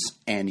presence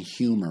and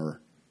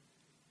humor,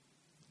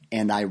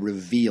 and I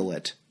reveal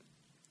it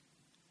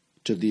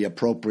to the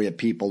appropriate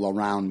people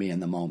around me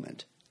in the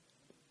moment.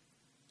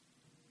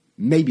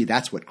 Maybe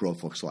that's what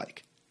growth looks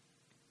like.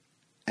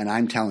 And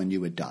I'm telling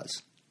you it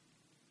does.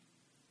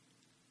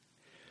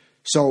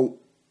 So,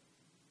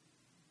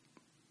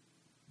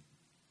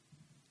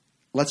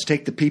 let's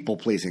take the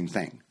people-pleasing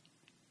thing.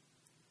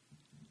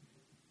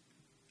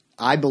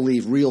 I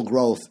believe real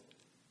growth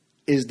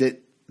is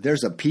that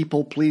there's a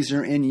people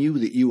pleaser in you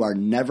that you are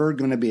never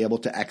going to be able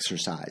to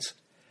exercise.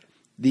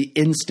 The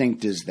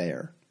instinct is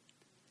there.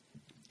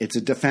 It's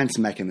a defense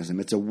mechanism.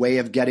 It's a way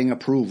of getting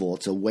approval.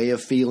 It's a way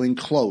of feeling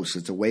close.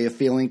 It's a way of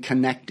feeling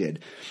connected.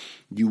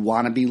 You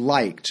want to be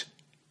liked.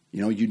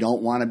 You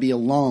don't want to be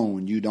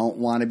alone. You don't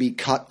want to be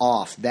cut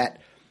off. That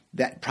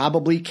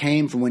probably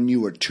came from when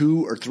you were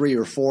 2 or 3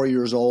 or 4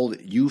 years old.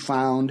 You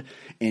found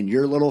in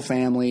your little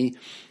family,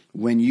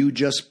 when you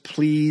just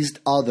pleased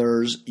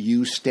others,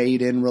 you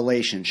stayed in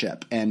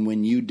relationship. And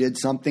when you did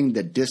something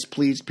that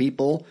displeased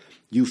people,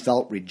 you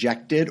felt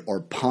rejected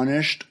or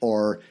punished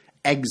or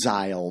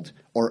exiled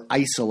or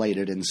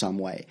isolated in some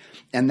way.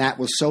 And that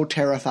was so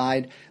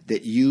terrified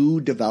that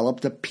you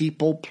developed a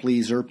people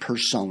pleaser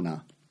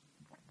persona.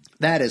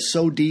 That is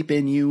so deep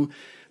in you,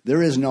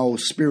 there is no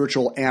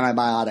spiritual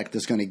antibiotic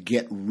that's going to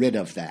get rid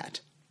of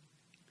that.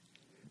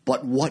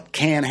 But what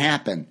can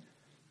happen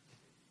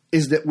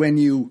is that when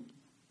you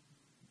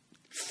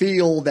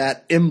feel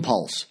that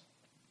impulse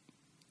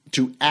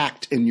to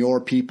act in your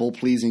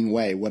people-pleasing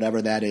way,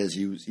 whatever that is,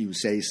 you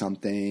say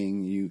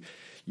something,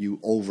 you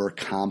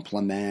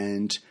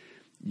over-compliment,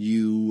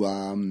 you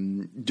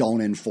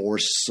don't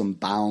enforce some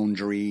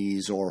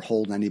boundaries or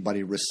hold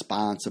anybody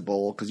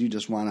responsible because you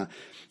just want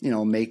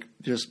to,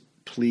 just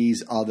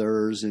please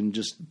others and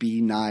just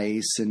be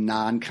nice and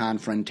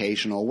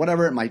non-confrontational,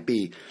 whatever it might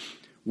be.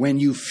 When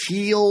you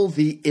feel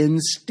the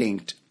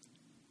instinct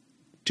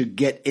to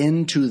get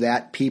into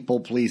that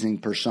people-pleasing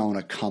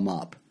persona come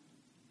up,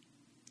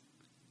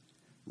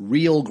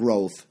 real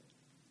growth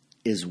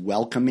is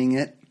welcoming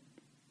it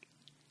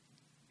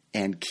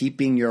and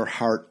keeping your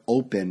heart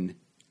open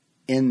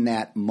in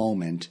that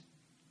moment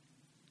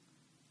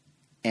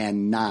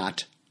and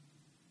not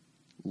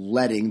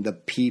letting the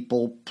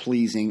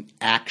people-pleasing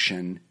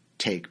action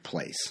take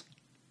place.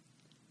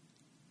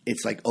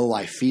 It's like, oh,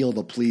 I feel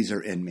the pleaser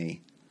in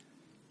me.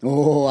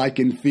 Oh, I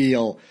can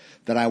feel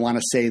that I want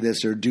to say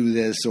this or do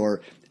this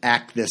or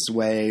act this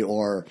way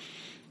or,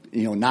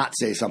 not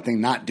say something,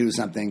 not do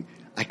something.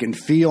 I can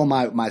feel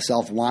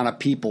myself want to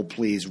people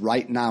please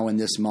right now in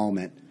this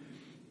moment.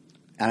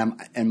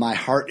 And my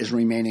heart is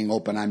remaining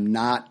open. I'm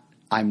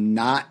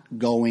not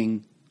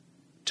going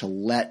to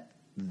let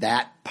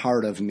that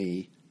part of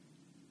me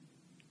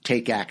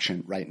take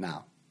action right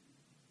now.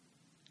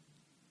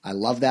 I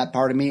love that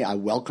part of me. I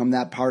welcome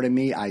that part of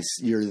me.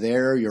 You're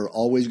there. You're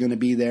always going to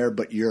be there,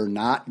 but you're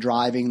not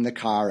driving the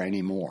car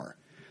anymore.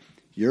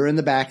 You're in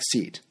the back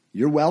seat.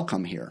 You're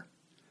welcome here.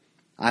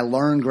 I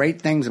learned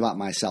great things about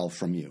myself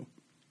from you,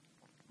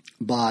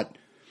 but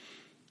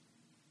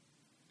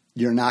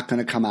you're not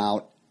going to come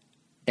out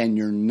and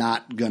you're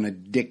not going to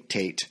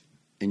dictate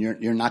and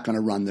you're not going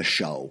to run the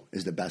show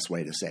is the best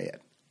way to say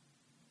it.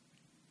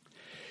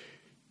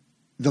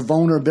 The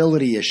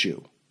vulnerability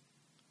issue.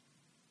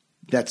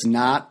 That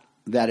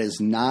is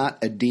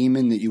not a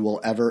demon that you will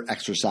ever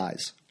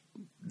exercise.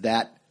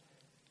 That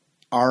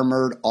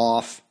armored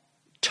off,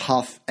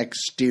 tough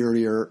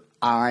exterior,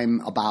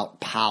 I'm about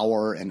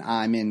power and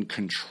I'm in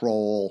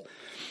control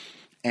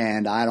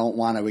and I don't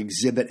want to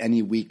exhibit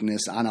any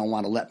weakness. I don't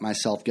want to let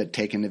myself get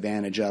taken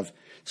advantage of.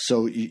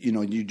 So,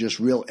 you just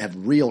have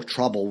real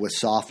trouble with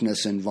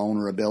softness and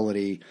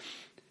vulnerability.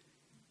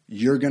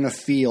 You're going to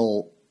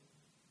feel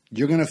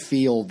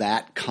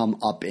that come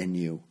up in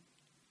you.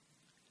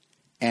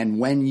 And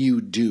when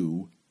you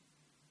do,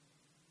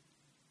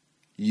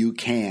 you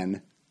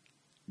can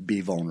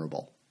be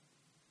vulnerable.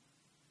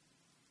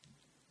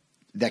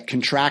 That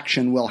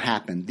contraction will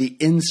happen. The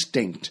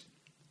instinct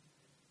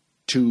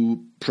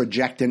to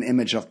project an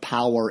image of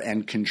power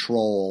and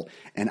control,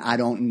 and I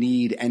don't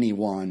need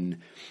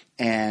anyone,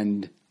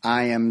 and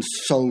I am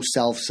so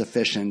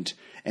self-sufficient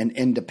and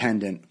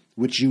independent,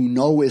 which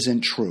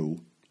isn't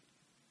true.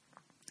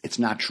 It's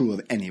not true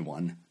of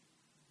anyone.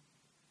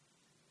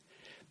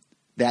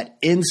 That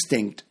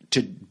instinct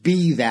to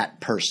be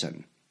that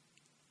person,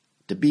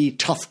 to be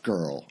tough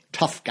girl,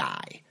 tough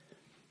guy,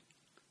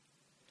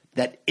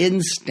 that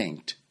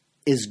instinct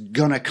is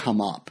going to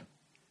come up,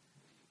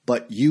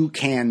 but you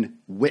can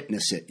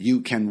witness it.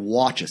 You can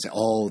watch it. Say,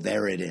 oh,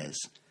 there it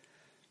is.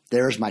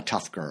 There's my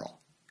tough girl.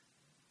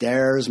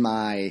 There's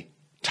my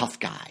tough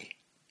guy.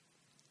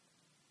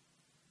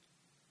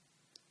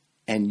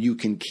 And you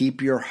can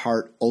keep your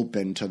heart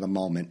open to the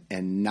moment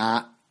and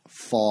not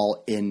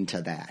fall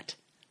into that.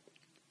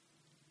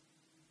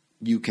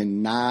 you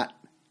cannot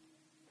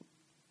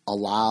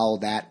allow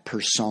that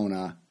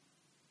persona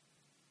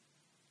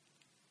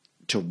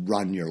to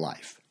run your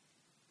life.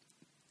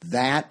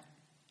 That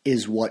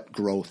is what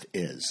growth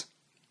is.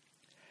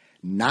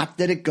 Not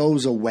that it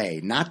goes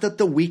away, not that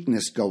the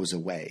weakness goes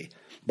away,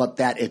 but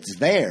that it's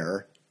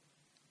there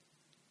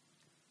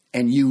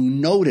and you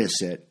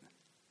notice it,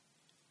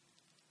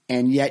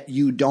 and yet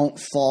you don't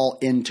fall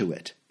into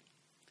it.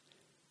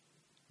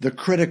 The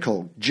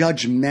critical,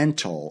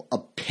 judgmental,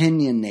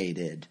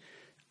 opinionated,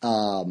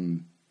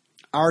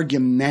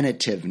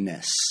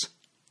 argumentativeness,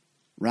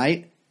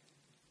 right?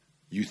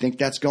 You think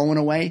that's going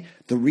away?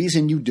 The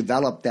reason you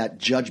develop that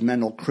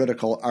judgmental,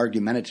 critical,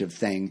 argumentative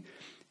thing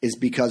is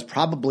because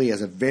probably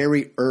as a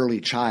very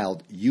early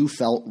child, you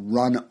felt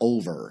run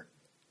over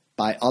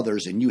by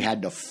others and you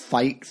had to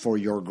fight for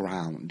your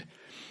ground.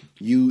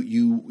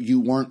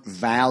 You weren't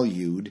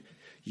valued,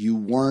 you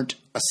weren't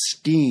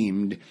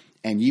esteemed,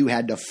 and you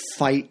had to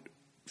fight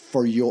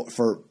for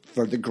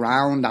the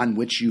ground on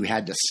which you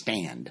had to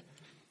stand.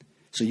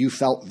 So you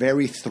felt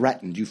very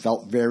threatened, you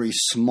felt very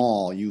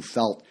small, you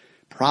felt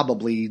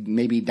probably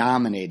maybe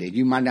dominated.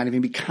 You might not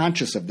even be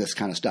conscious of this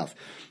kind of stuff.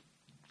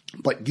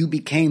 But you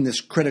became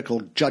this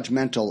critical,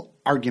 judgmental,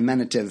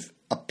 argumentative,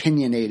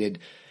 opinionated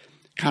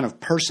kind of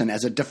person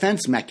as a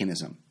defense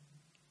mechanism.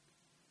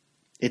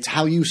 It's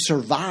how you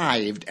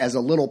survived as a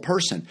little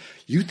person.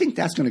 You think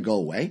that's going to go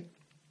away?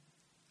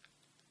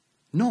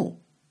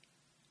 No.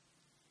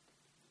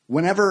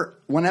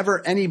 Whenever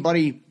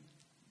anybody,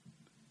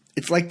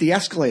 it's like the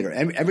escalator.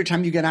 Every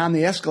time you get on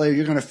the escalator,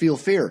 you're going to feel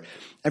fear.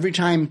 Every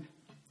time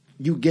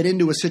you get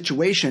into a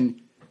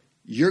situation,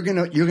 you're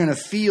gonna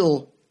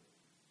feel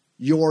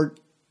your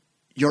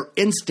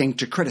instinct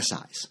to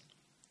criticize,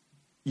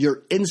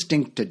 your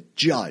instinct to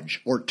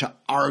judge or to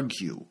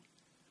argue.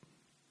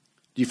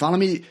 Do you follow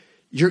me?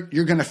 You're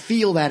going to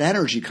feel that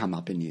energy come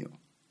up in you.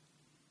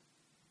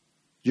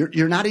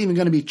 You're not even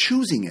going to be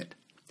choosing it.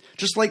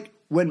 Just like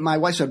when my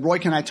wife said, "Roy,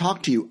 can I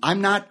talk to you?" I'm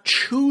not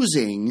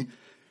choosing.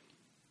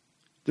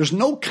 There's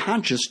no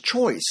conscious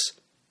choice.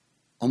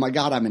 Oh my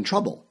God, I'm in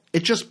trouble.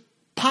 It just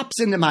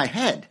pops into my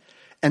head,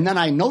 and then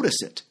I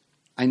notice it.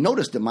 I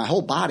noticed that my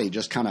whole body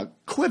just kind of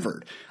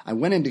quivered. I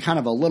went into kind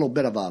of a little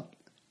bit of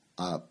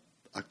a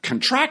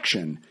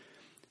contraction,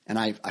 and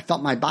I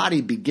felt my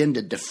body begin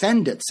to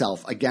defend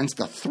itself against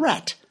a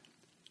threat.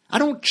 I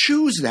don't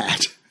choose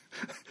that.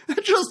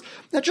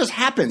 That just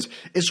happens.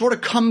 It sort of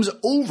comes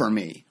over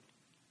me,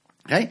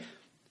 okay?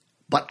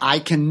 But I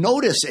can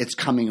notice it's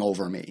coming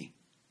over me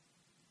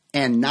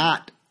and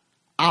not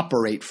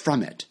operate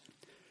from it.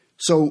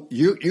 So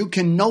you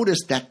can notice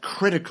that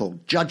critical,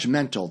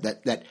 judgmental,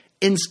 that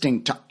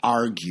instinct to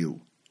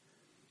argue,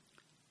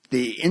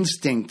 the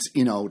instinct,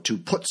 to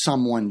put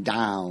someone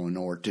down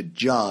or to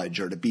judge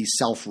or to be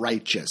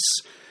self-righteous.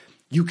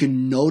 You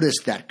can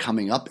notice that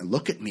coming up and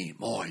look at me.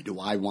 Boy, do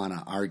I want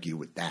to argue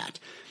with that.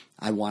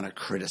 I want to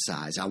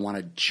criticize. I want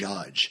to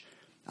judge.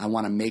 I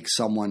want to make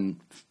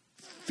someone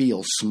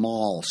feel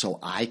small so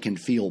I can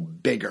feel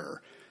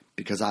bigger,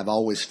 because I've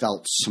always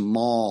felt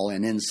small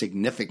and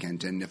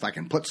insignificant. And if I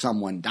can put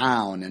someone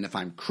down, and if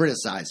I'm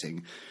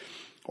criticizing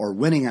or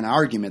winning an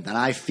argument, then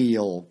I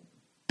feel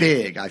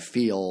big. I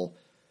feel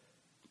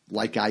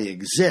like I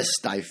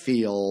exist. I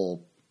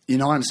feel, you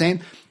know what I'm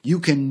saying?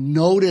 You can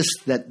notice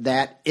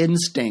that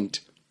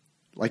instinct,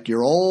 like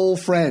your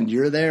old friend,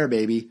 you're there,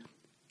 baby.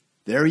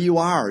 There you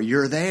are.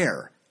 You're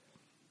there.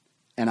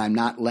 And I'm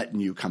not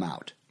letting you come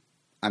out.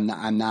 I'm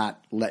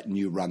not letting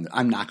you run.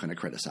 I'm not going to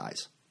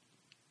criticize.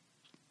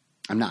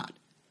 I'm not.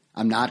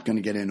 I'm not going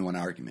to get into an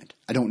argument.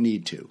 I don't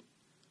need to.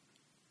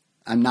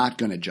 I'm not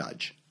going to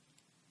judge.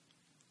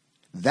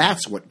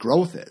 That's what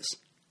growth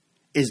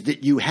is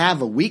that you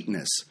have a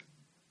weakness,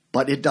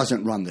 but it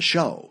doesn't run the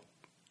show.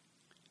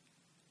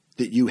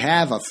 That you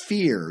have a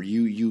fear,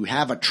 you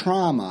have a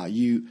trauma,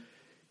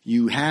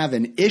 you have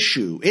an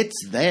issue.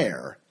 It's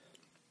there.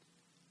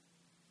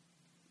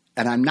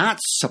 And I'm not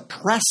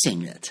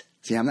suppressing it.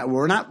 See,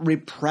 we're not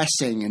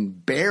repressing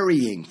and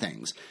burying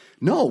things.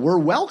 No, we're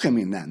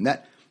welcoming them.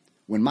 That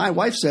when my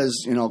wife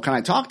says, can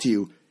I talk to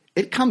you?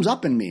 It comes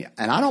up in me,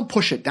 and I don't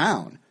push it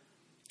down.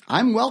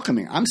 I'm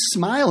welcoming. I'm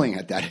smiling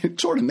at that. It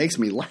sort of makes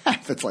me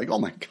laugh. It's like, oh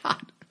my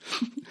God.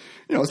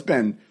 It's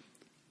been,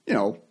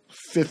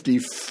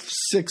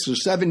 56 or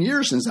 7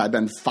 years since I've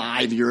been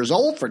 5 years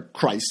old, for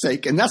Christ's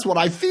sake. And that's what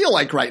I feel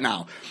like right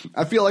now.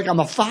 I feel like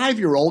I'm a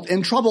 5-year-old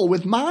in trouble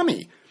with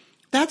mommy.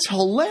 That's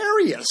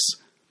hilarious,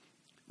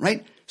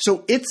 right?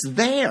 So it's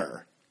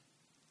there.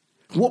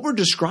 What we're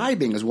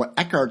describing is what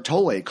Eckhart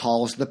Tolle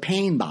calls the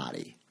pain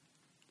body.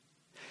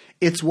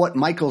 It's what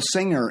Michael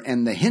Singer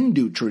and the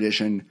Hindu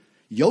tradition,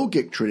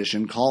 yogic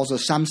tradition, calls a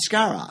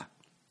samskara.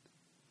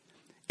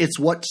 It's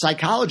what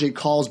psychology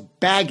calls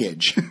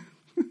baggage.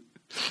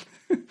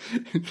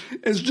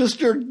 It's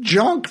just your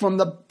junk from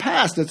the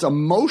past. It's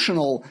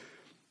emotional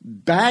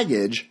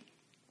baggage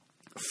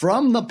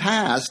from the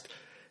past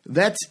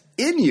that's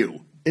in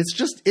you. It's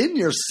just in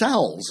your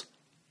cells.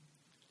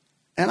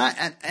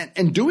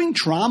 And doing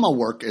trauma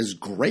work is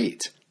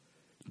great.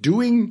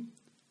 Doing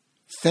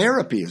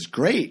therapy is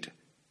great.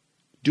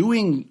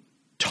 Doing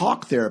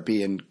talk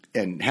therapy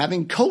and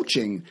having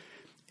coaching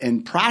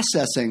and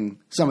processing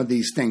some of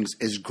these things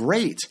is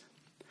great,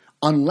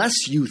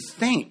 unless you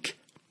think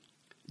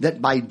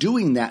that by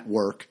doing that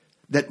work,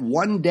 that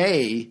one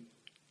day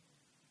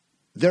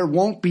there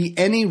won't be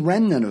any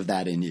remnant of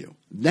that in you.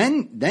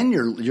 Then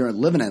you're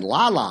living in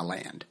la-la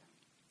land,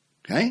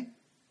 okay?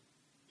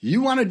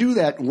 You want to do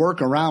that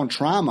work around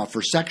trauma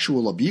for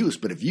sexual abuse,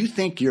 but if you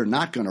think you're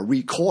not going to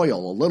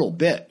recoil a little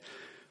bit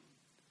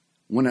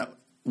when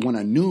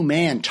a new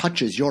man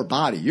touches your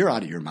body, you're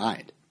out of your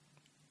mind.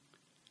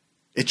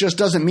 It just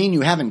doesn't mean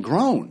you haven't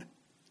grown.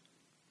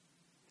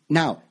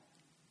 Now,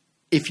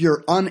 if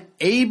you're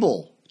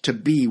unable to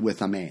be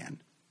with a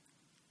man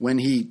when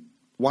he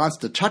wants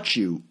to touch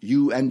you,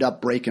 you end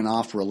up breaking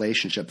off a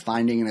relationship,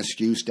 finding an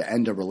excuse to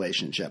end a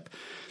relationship.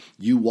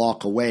 You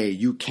walk away.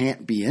 You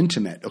can't be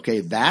intimate.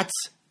 Okay, that's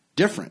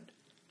different.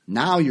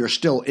 Now you're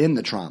still in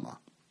the trauma.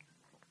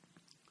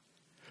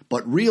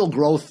 But real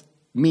growth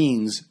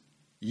means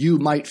you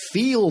might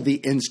feel the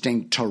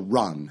instinct to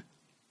run,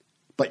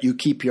 but you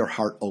keep your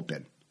heart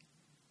open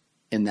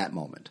in that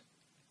moment.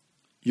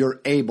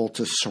 You're able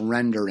to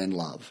surrender in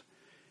love.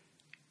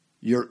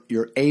 You're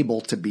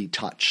able to be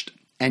touched.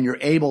 And you're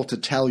able to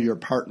tell your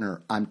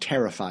partner, I'm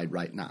terrified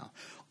right now.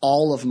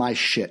 All of my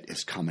shit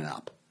is coming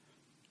up.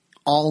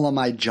 All of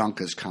my junk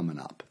is coming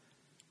up.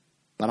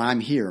 But I'm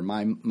here.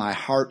 My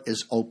heart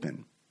is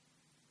open.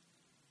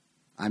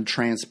 I'm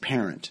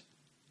transparent.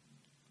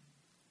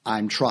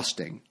 I'm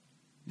trusting,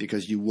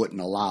 because you wouldn't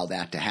allow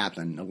that to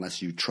happen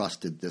unless you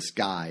trusted this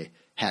guy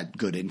had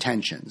good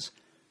intentions.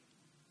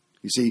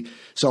 You see,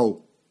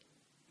 so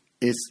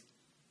it's,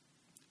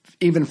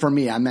 even for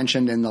me, I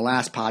mentioned in the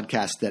last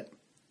podcast that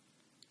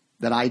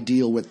I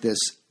deal with this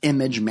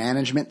image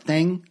management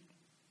thing,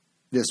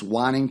 this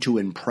wanting to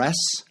impress,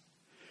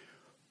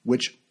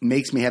 which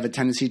makes me have a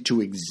tendency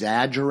to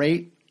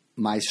exaggerate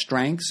my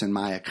strengths and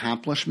my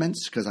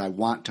accomplishments because I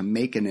want to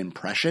make an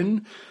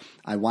impression.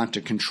 I want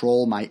to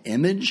control my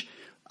image.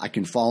 I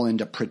can fall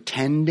into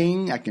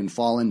pretending. I can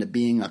fall into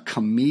being a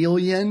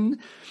chameleon.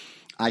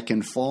 I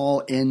can fall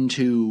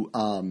into,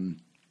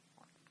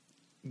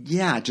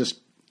 just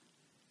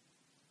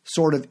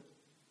sort of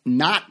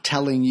not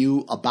telling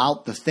you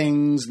about the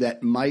things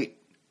that might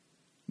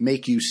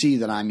make you see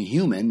that I'm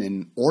human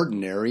and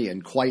ordinary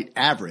and quite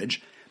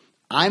average.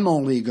 I'm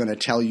only going to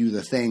tell you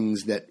the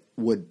things that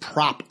would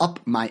prop up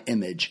my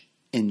image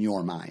in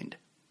your mind.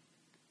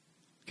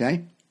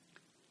 Okay?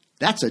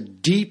 That's a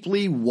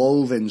deeply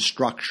woven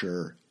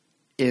structure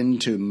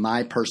into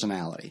my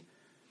personality.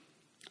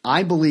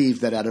 I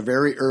believe that at a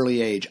very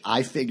early age,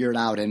 I figured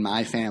out in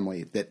my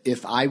family that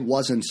if I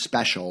wasn't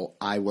special,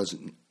 I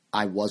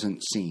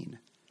wasn't seen.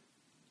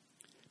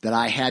 That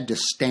I had to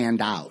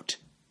stand out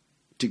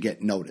to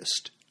get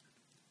noticed,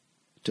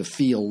 to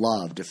feel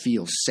loved, to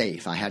feel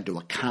safe. I had to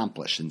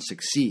accomplish and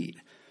succeed.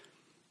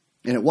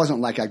 And it wasn't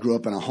like I grew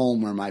up in a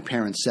home where my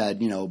parents said,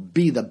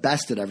 be the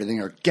best at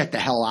everything or get the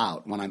hell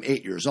out when I'm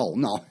 8 years old.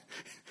 No,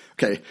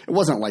 okay, it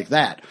wasn't like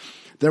that.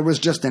 There was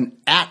just an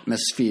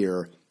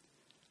atmosphere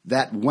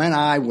that when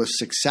I was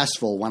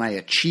successful, when I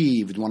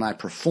achieved, when I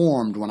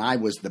performed, when I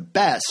was the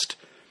best,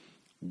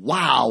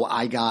 wow,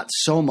 I got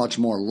so much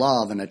more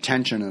love and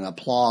attention and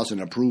applause and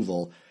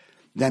approval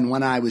than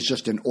when I was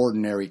just an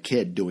ordinary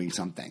kid doing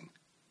something.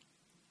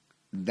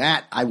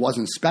 That I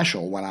wasn't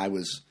special when I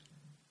was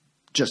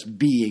just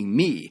being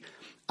me.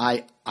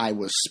 I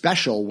was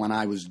special when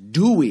I was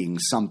doing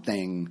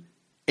something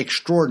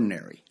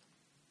extraordinary.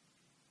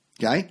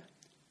 Okay?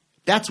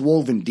 That's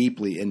woven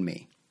deeply in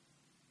me.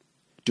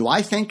 Do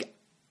I think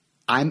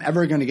I'm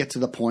ever going to get to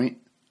the point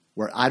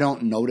where I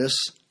don't notice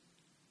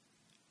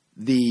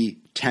the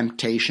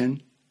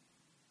temptation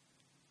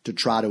to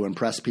try to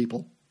impress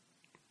people?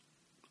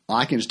 Well,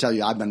 I can just tell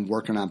you I've been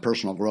working on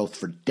personal growth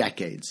for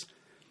decades,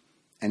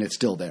 and it's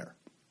still there.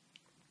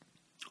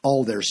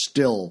 Oh, there's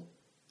still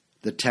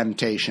the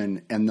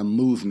temptation and the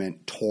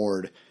movement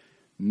toward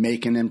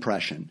make an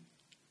impression.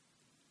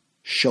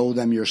 Show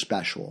them you're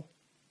special.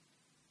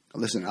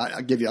 Listen,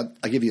 I'll give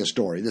you a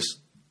story. This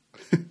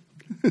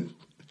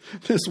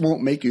this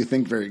won't make you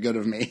think very good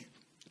of me.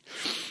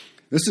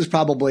 This is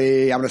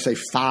probably, I'm going to say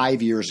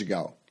 5 years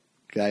ago.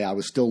 Okay, I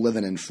was still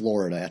living in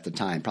Florida at the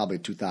time, probably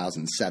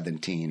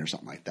 2017 or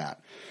something like that.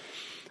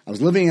 I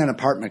was living in an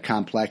apartment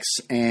complex,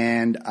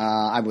 and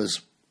I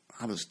was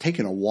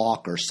taking a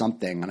walk or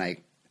something, and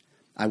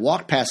I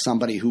walked past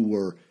somebody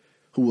who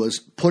was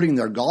putting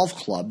their golf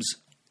clubs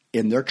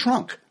in their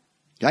trunk.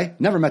 Okay,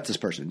 never met this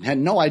person, had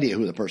no idea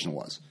who the person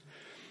was.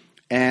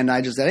 And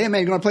I just said, hey, man,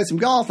 you going to play some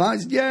golf? Huh? He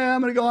said, yeah,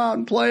 I'm going to go out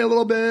and play a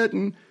little bit.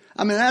 And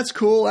I mean, that's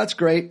cool. That's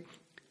great.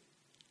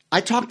 I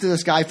talked to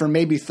this guy for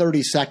maybe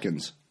 30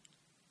 seconds.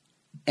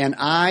 And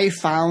I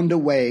found a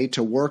way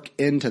to work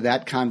into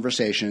that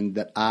conversation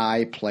that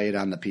I played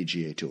on the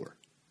PGA Tour.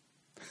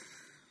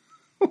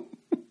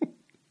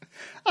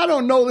 I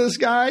don't know this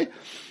guy.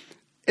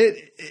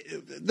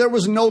 There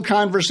was no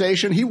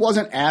conversation. He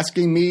wasn't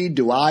asking me,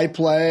 do I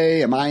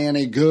play? Am I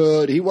any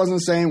good? He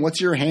wasn't saying,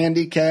 what's your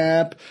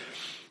handicap?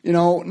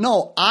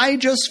 No, I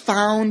just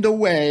found a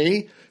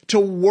way to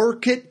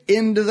work it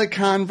into the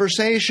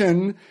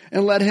conversation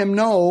and let him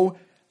know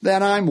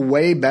that I'm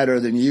way better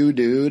than you,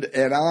 dude,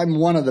 and I'm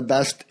one of the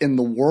best in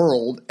the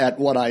world at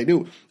what I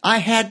do.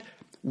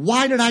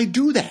 Why did I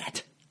do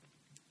that?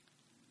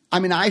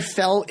 I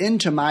fell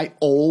into my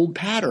old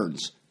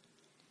patterns.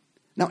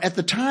 Now, at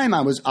the time,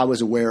 I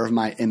was aware of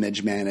my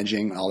image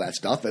managing and all that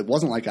stuff. It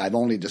wasn't like I've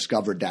only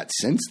discovered that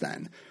since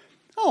then.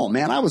 Oh,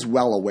 man, I was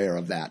well aware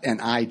of that,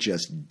 and I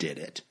just did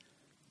it.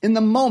 In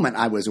the moment,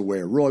 I was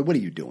aware, Roy, what are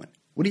you doing?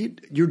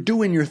 You're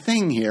doing your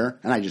thing here,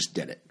 and I just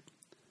did it.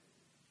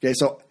 Okay,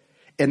 so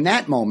in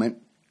that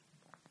moment,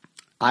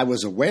 I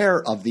was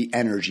aware of the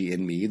energy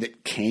in me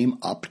that came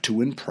up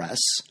to impress,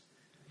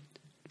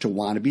 to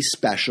want to be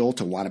special,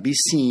 to want to be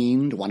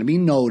seen, to want to be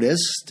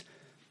noticed,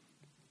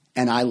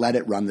 and I let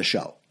it run the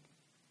show.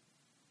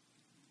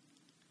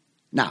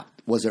 Now,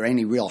 was there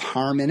any real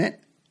harm in it?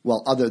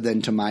 Well, other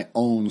than to my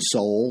own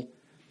soul,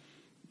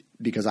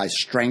 because I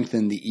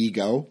strengthened the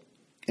ego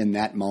in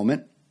that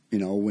moment.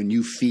 When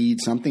you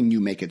feed something, you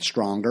make it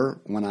stronger.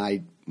 When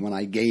I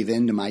gave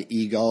in to my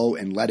ego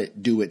and let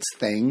it do its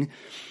thing,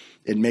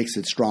 it makes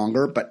it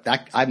stronger. But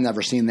I've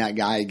never seen that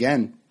guy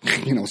again,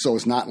 so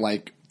it's not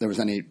like there was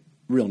any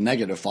real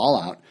negative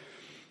fallout.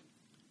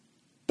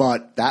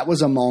 But that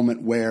was a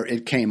moment where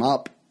it came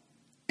up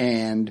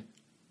and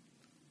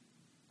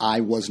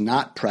I was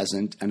not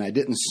present and I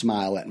didn't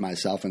smile at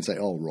myself and say,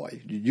 oh,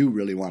 Roy, you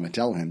really want to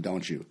tell him,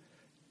 don't you?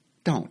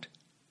 Don't.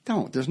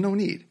 There's no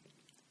need.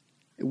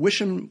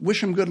 Wish him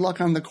good luck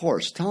on the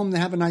course. Tell him to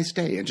have a nice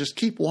day and just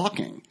keep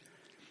walking.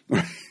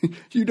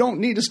 You don't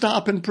need to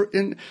stop and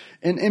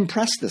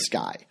impress this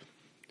guy,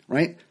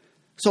 right?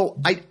 So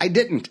I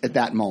didn't at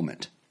that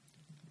moment.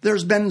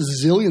 There's been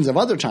zillions of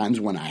other times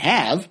when I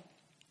have,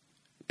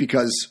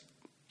 because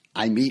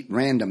I meet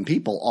random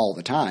people all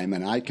the time,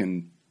 and I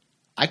can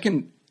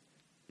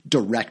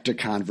direct a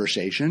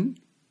conversation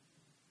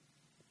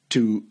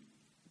to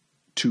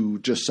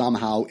just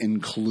somehow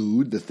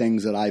include the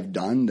things that I've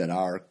done that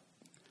are,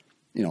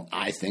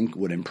 I think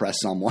would impress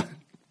someone.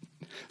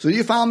 So do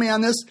you follow me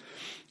on this?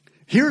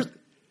 Here's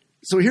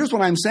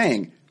what I'm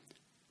saying.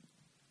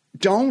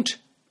 Don't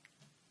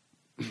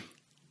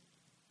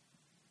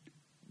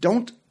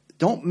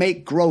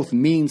make growth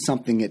mean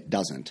something it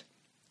doesn't.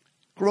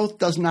 Growth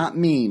does not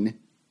mean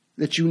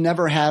that you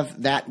never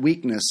have that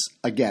weakness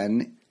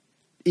again,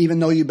 even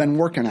though you've been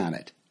working on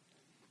it.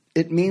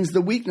 It means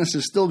the weakness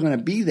is still going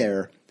to be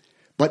there,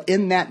 but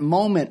in that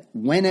moment,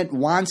 when it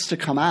wants to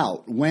come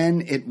out,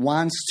 when it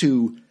wants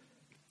to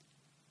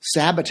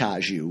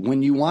sabotage you,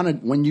 when you want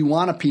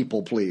to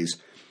people please,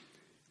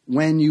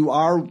 when you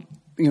are,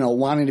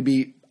 wanting to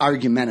be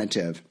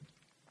argumentative,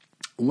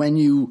 when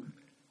you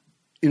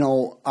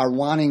are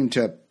wanting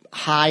to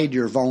hide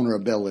your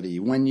vulnerability,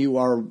 when you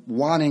are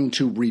wanting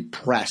to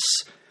repress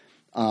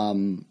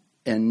and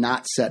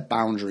not set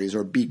boundaries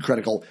or be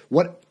critical,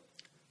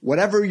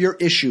 whatever your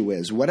issue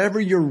is, whatever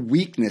your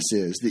weakness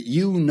is that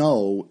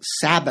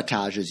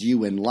sabotages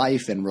you in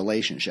life and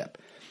relationship,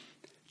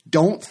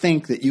 don't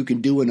think that you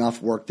can do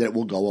enough work that it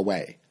will go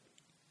away.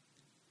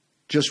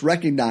 Just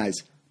recognize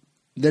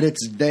that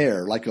it's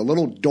there like a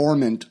little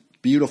dormant,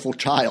 beautiful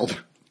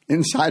child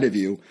inside of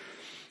you,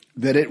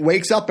 that it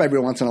wakes up every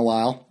once in a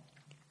while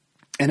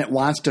and it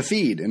wants to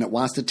feed and it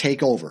wants to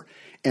take over.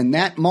 In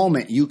that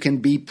moment, you can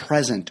be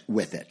present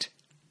with it.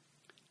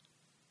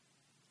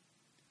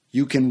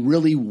 You can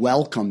really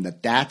welcome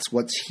that that's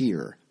what's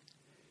here.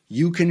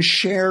 You can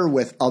share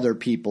with other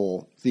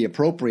people, the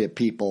appropriate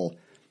people,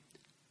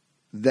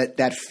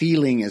 that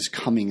feeling is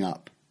coming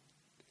up.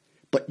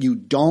 But you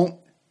don't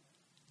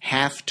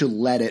have to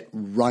let it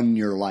run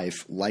your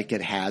life like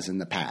it has in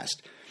the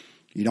past.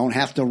 You don't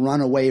have to run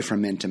away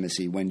from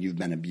intimacy when you've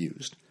been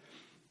abused.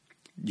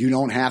 You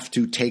don't have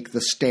to take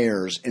the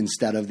stairs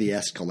instead of the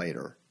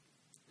escalator.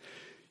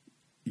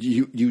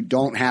 You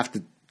don't have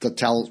to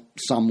tell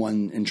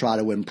someone and try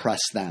to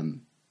impress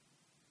them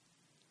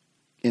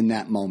in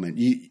that moment.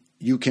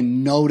 You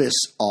can notice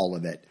all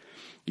of it.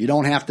 You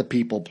don't have to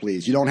people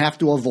please. You don't have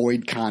to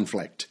avoid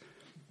conflict.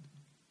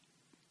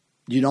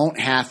 You don't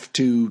have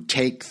to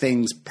take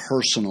things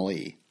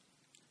personally.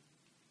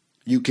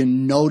 You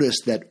can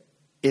notice that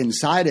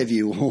inside of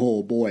you,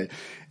 oh boy,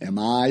 am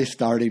I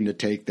starting to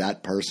take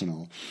that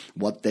personal.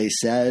 What they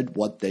said,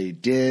 what they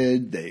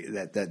did,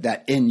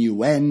 that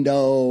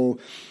innuendo,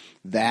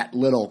 that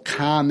little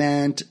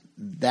comment,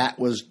 that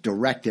was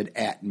directed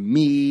at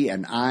me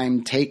and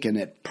I'm taking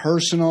it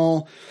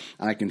personal.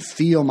 And I can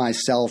feel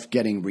myself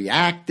getting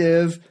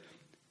reactive.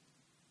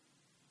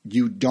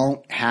 You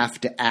don't have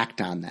to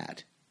act on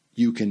that.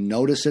 You can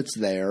notice it's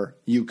there.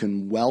 You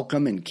can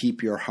welcome and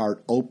keep your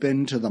heart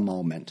open to the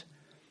moment.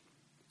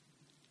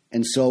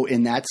 And so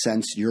in that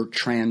sense, you're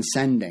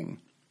transcending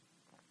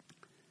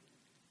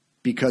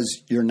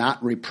because you're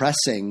not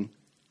repressing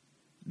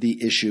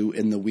the issue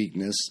in the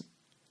weakness.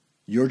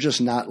 You're just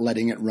not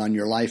letting it run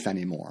your life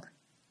anymore.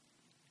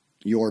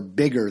 You're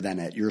bigger than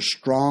it. You're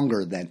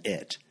stronger than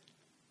it.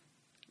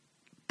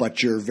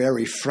 But you're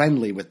very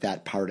friendly with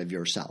that part of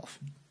yourself.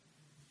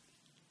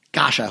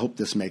 Gosh, I hope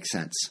this makes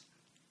sense.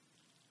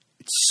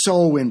 It's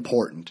so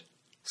important.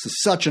 This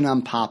is such an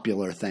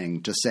unpopular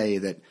thing to say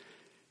that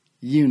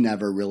you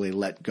never really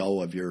let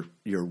go of your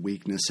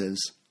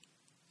weaknesses.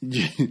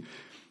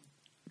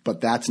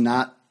 But that's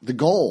not the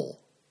goal.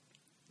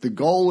 The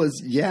goal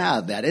is,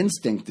 that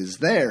instinct is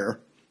there.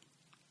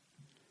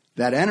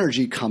 That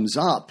energy comes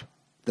up.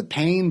 The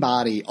pain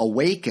body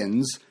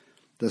awakens.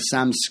 The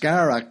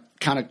samskara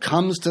kind of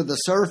comes to the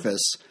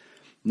surface.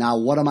 Now,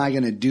 what am I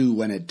going to do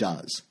when it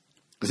does?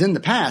 Because in the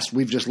past,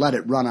 we've just let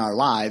it run our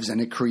lives,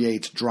 and it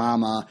creates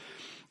drama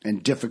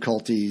and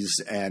difficulties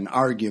and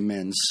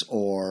arguments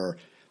or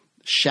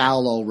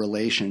shallow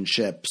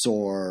relationships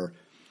or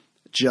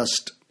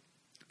just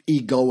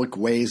egoic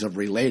ways of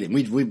relating.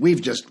 We've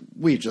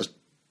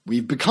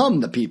become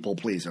the people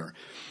pleaser.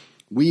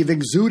 We've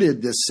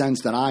exuded this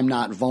sense that I'm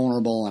not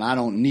vulnerable and I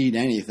don't need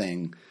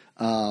anything.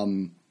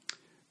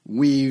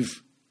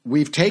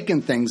 We've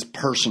taken things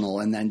personal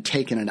and then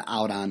taken it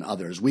out on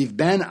others. We've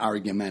been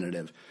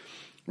argumentative,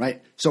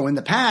 right? So in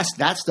the past,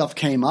 that stuff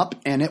came up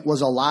and it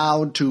was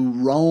allowed to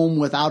roam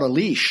without a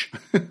leash,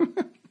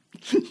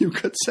 you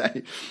could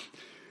say.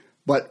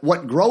 But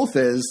what growth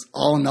is,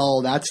 oh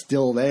no, that's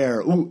still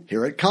there. Ooh,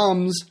 here it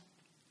comes.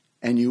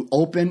 And you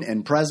open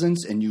in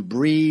presence and you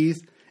breathe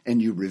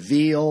and you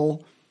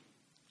reveal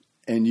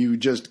and you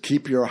just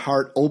keep your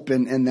heart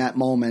open in that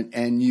moment,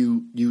 and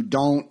you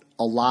don't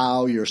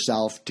allow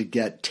yourself to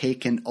get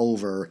taken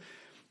over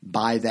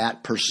by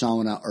that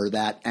persona or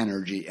that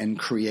energy and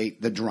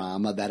create the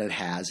drama that it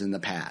has in the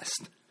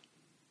past.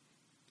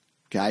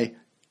 Okay?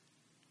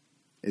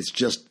 It's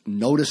just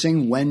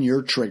noticing when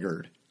you're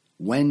triggered,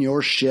 when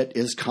your shit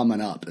is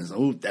coming up. It's,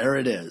 oh, there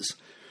it is.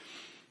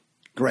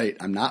 Great.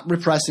 I'm not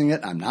repressing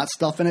it. I'm not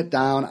stuffing it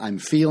down. I'm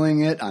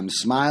feeling it. I'm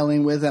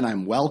smiling with it.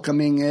 I'm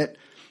welcoming it.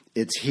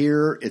 It's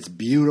here. It's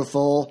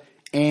beautiful.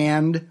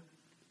 And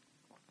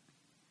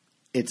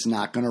it's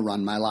not going to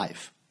run my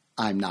life.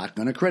 I'm not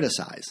going to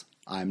criticize.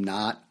 I'm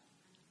not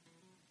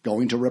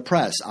going to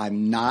repress.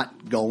 I'm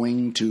not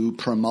going to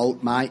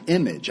promote my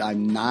image.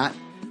 I'm not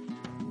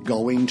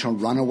going to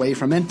run away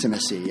from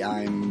intimacy.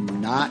 I'm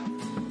not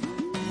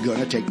going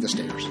to take the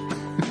stairs.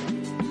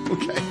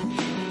 Okay.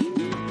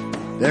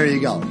 There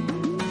you go.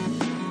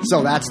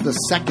 So that's the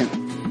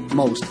second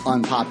most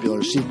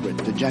unpopular secret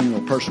to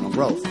genuine personal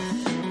growth.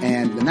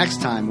 And the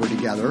next time we're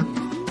together,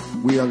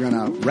 we are going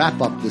to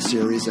wrap up the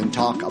series and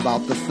talk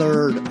about the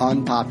third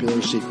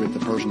unpopular secret to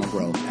personal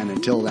growth. And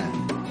until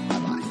then,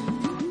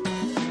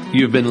 bye-bye.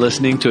 You've been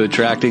listening to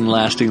Attracting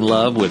Lasting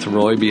Love with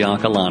Roy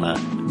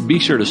Biancalana. Be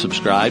sure to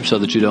subscribe so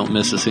that you don't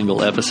miss a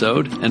single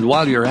episode. And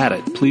while you're at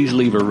it, please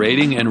leave a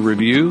rating and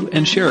review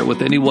and share it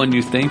with anyone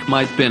you think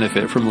might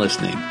benefit from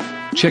listening.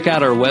 Check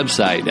out our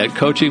website at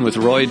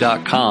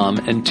coachingwithroy.com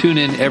and tune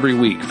in every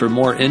week for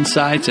more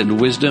insights and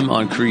wisdom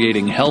on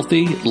creating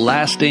healthy,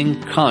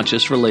 lasting,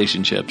 conscious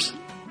relationships.